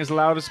to sing as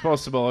loud as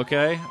possible,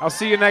 okay? I'll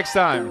see you next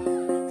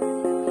time.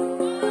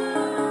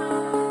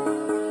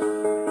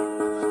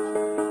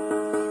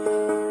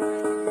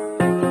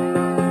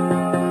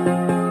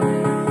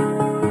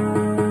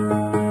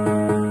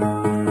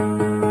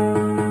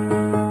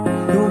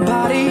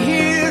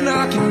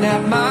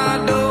 At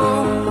my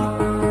door,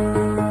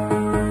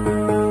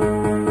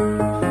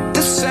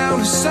 the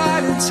sound of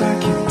silence I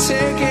can't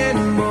take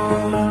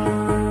anymore.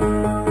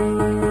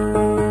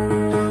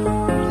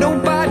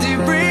 Nobody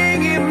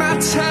ringing my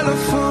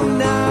telephone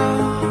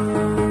now.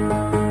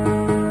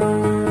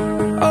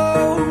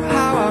 Oh,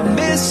 how I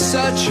miss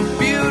such a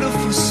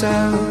beautiful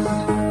sound.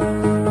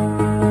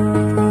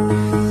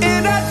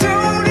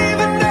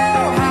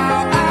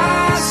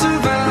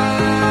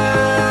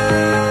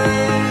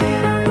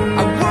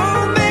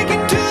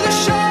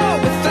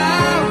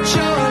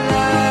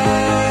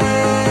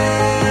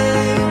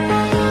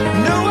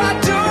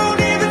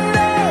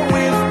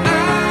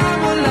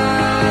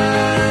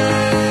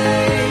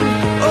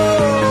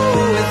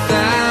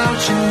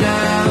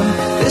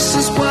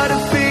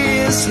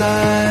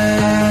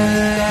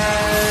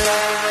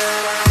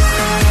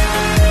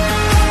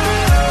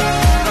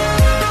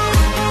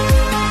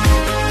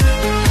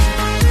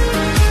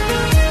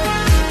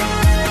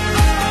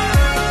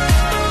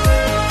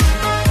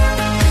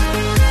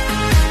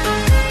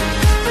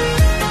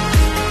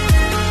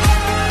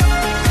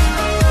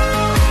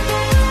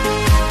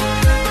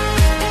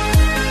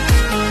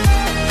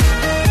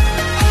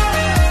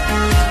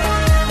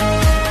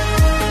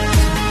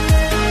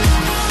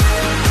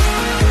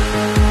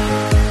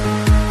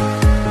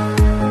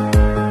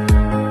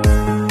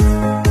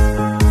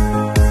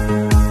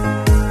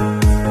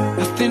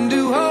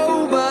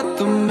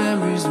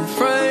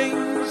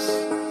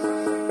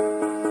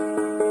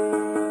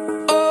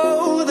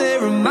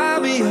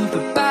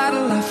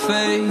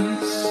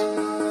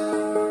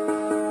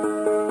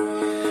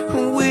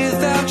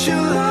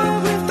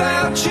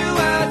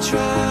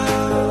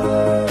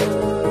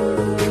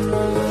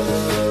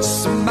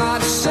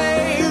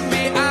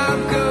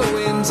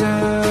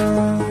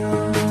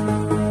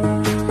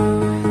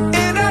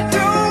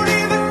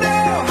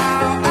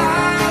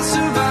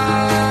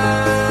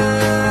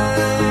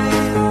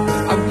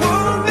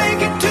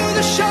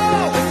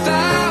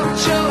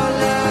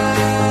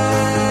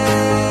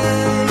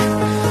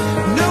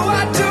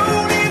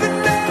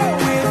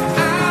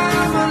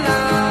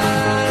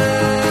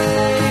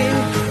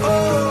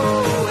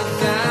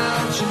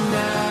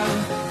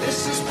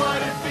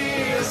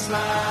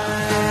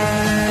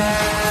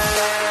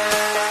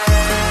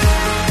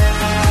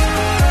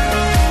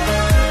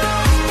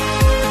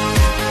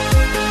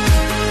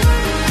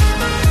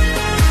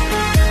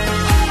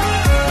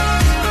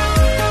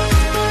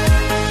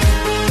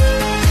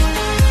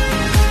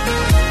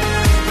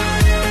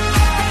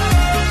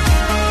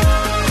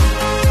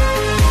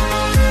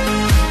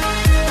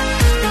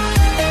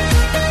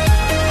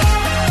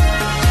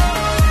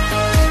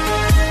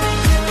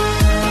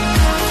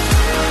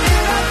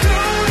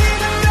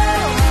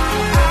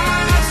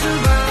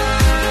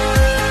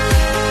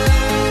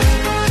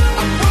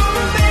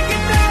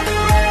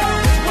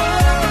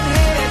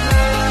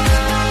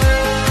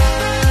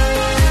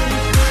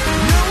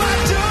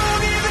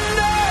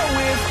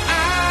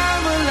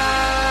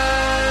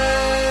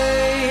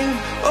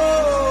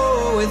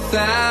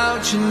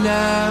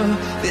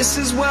 This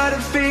is what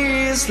it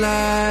feels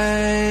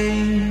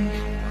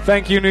like.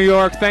 Thank you, New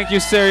York. Thank you,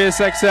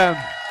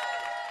 SiriusXM.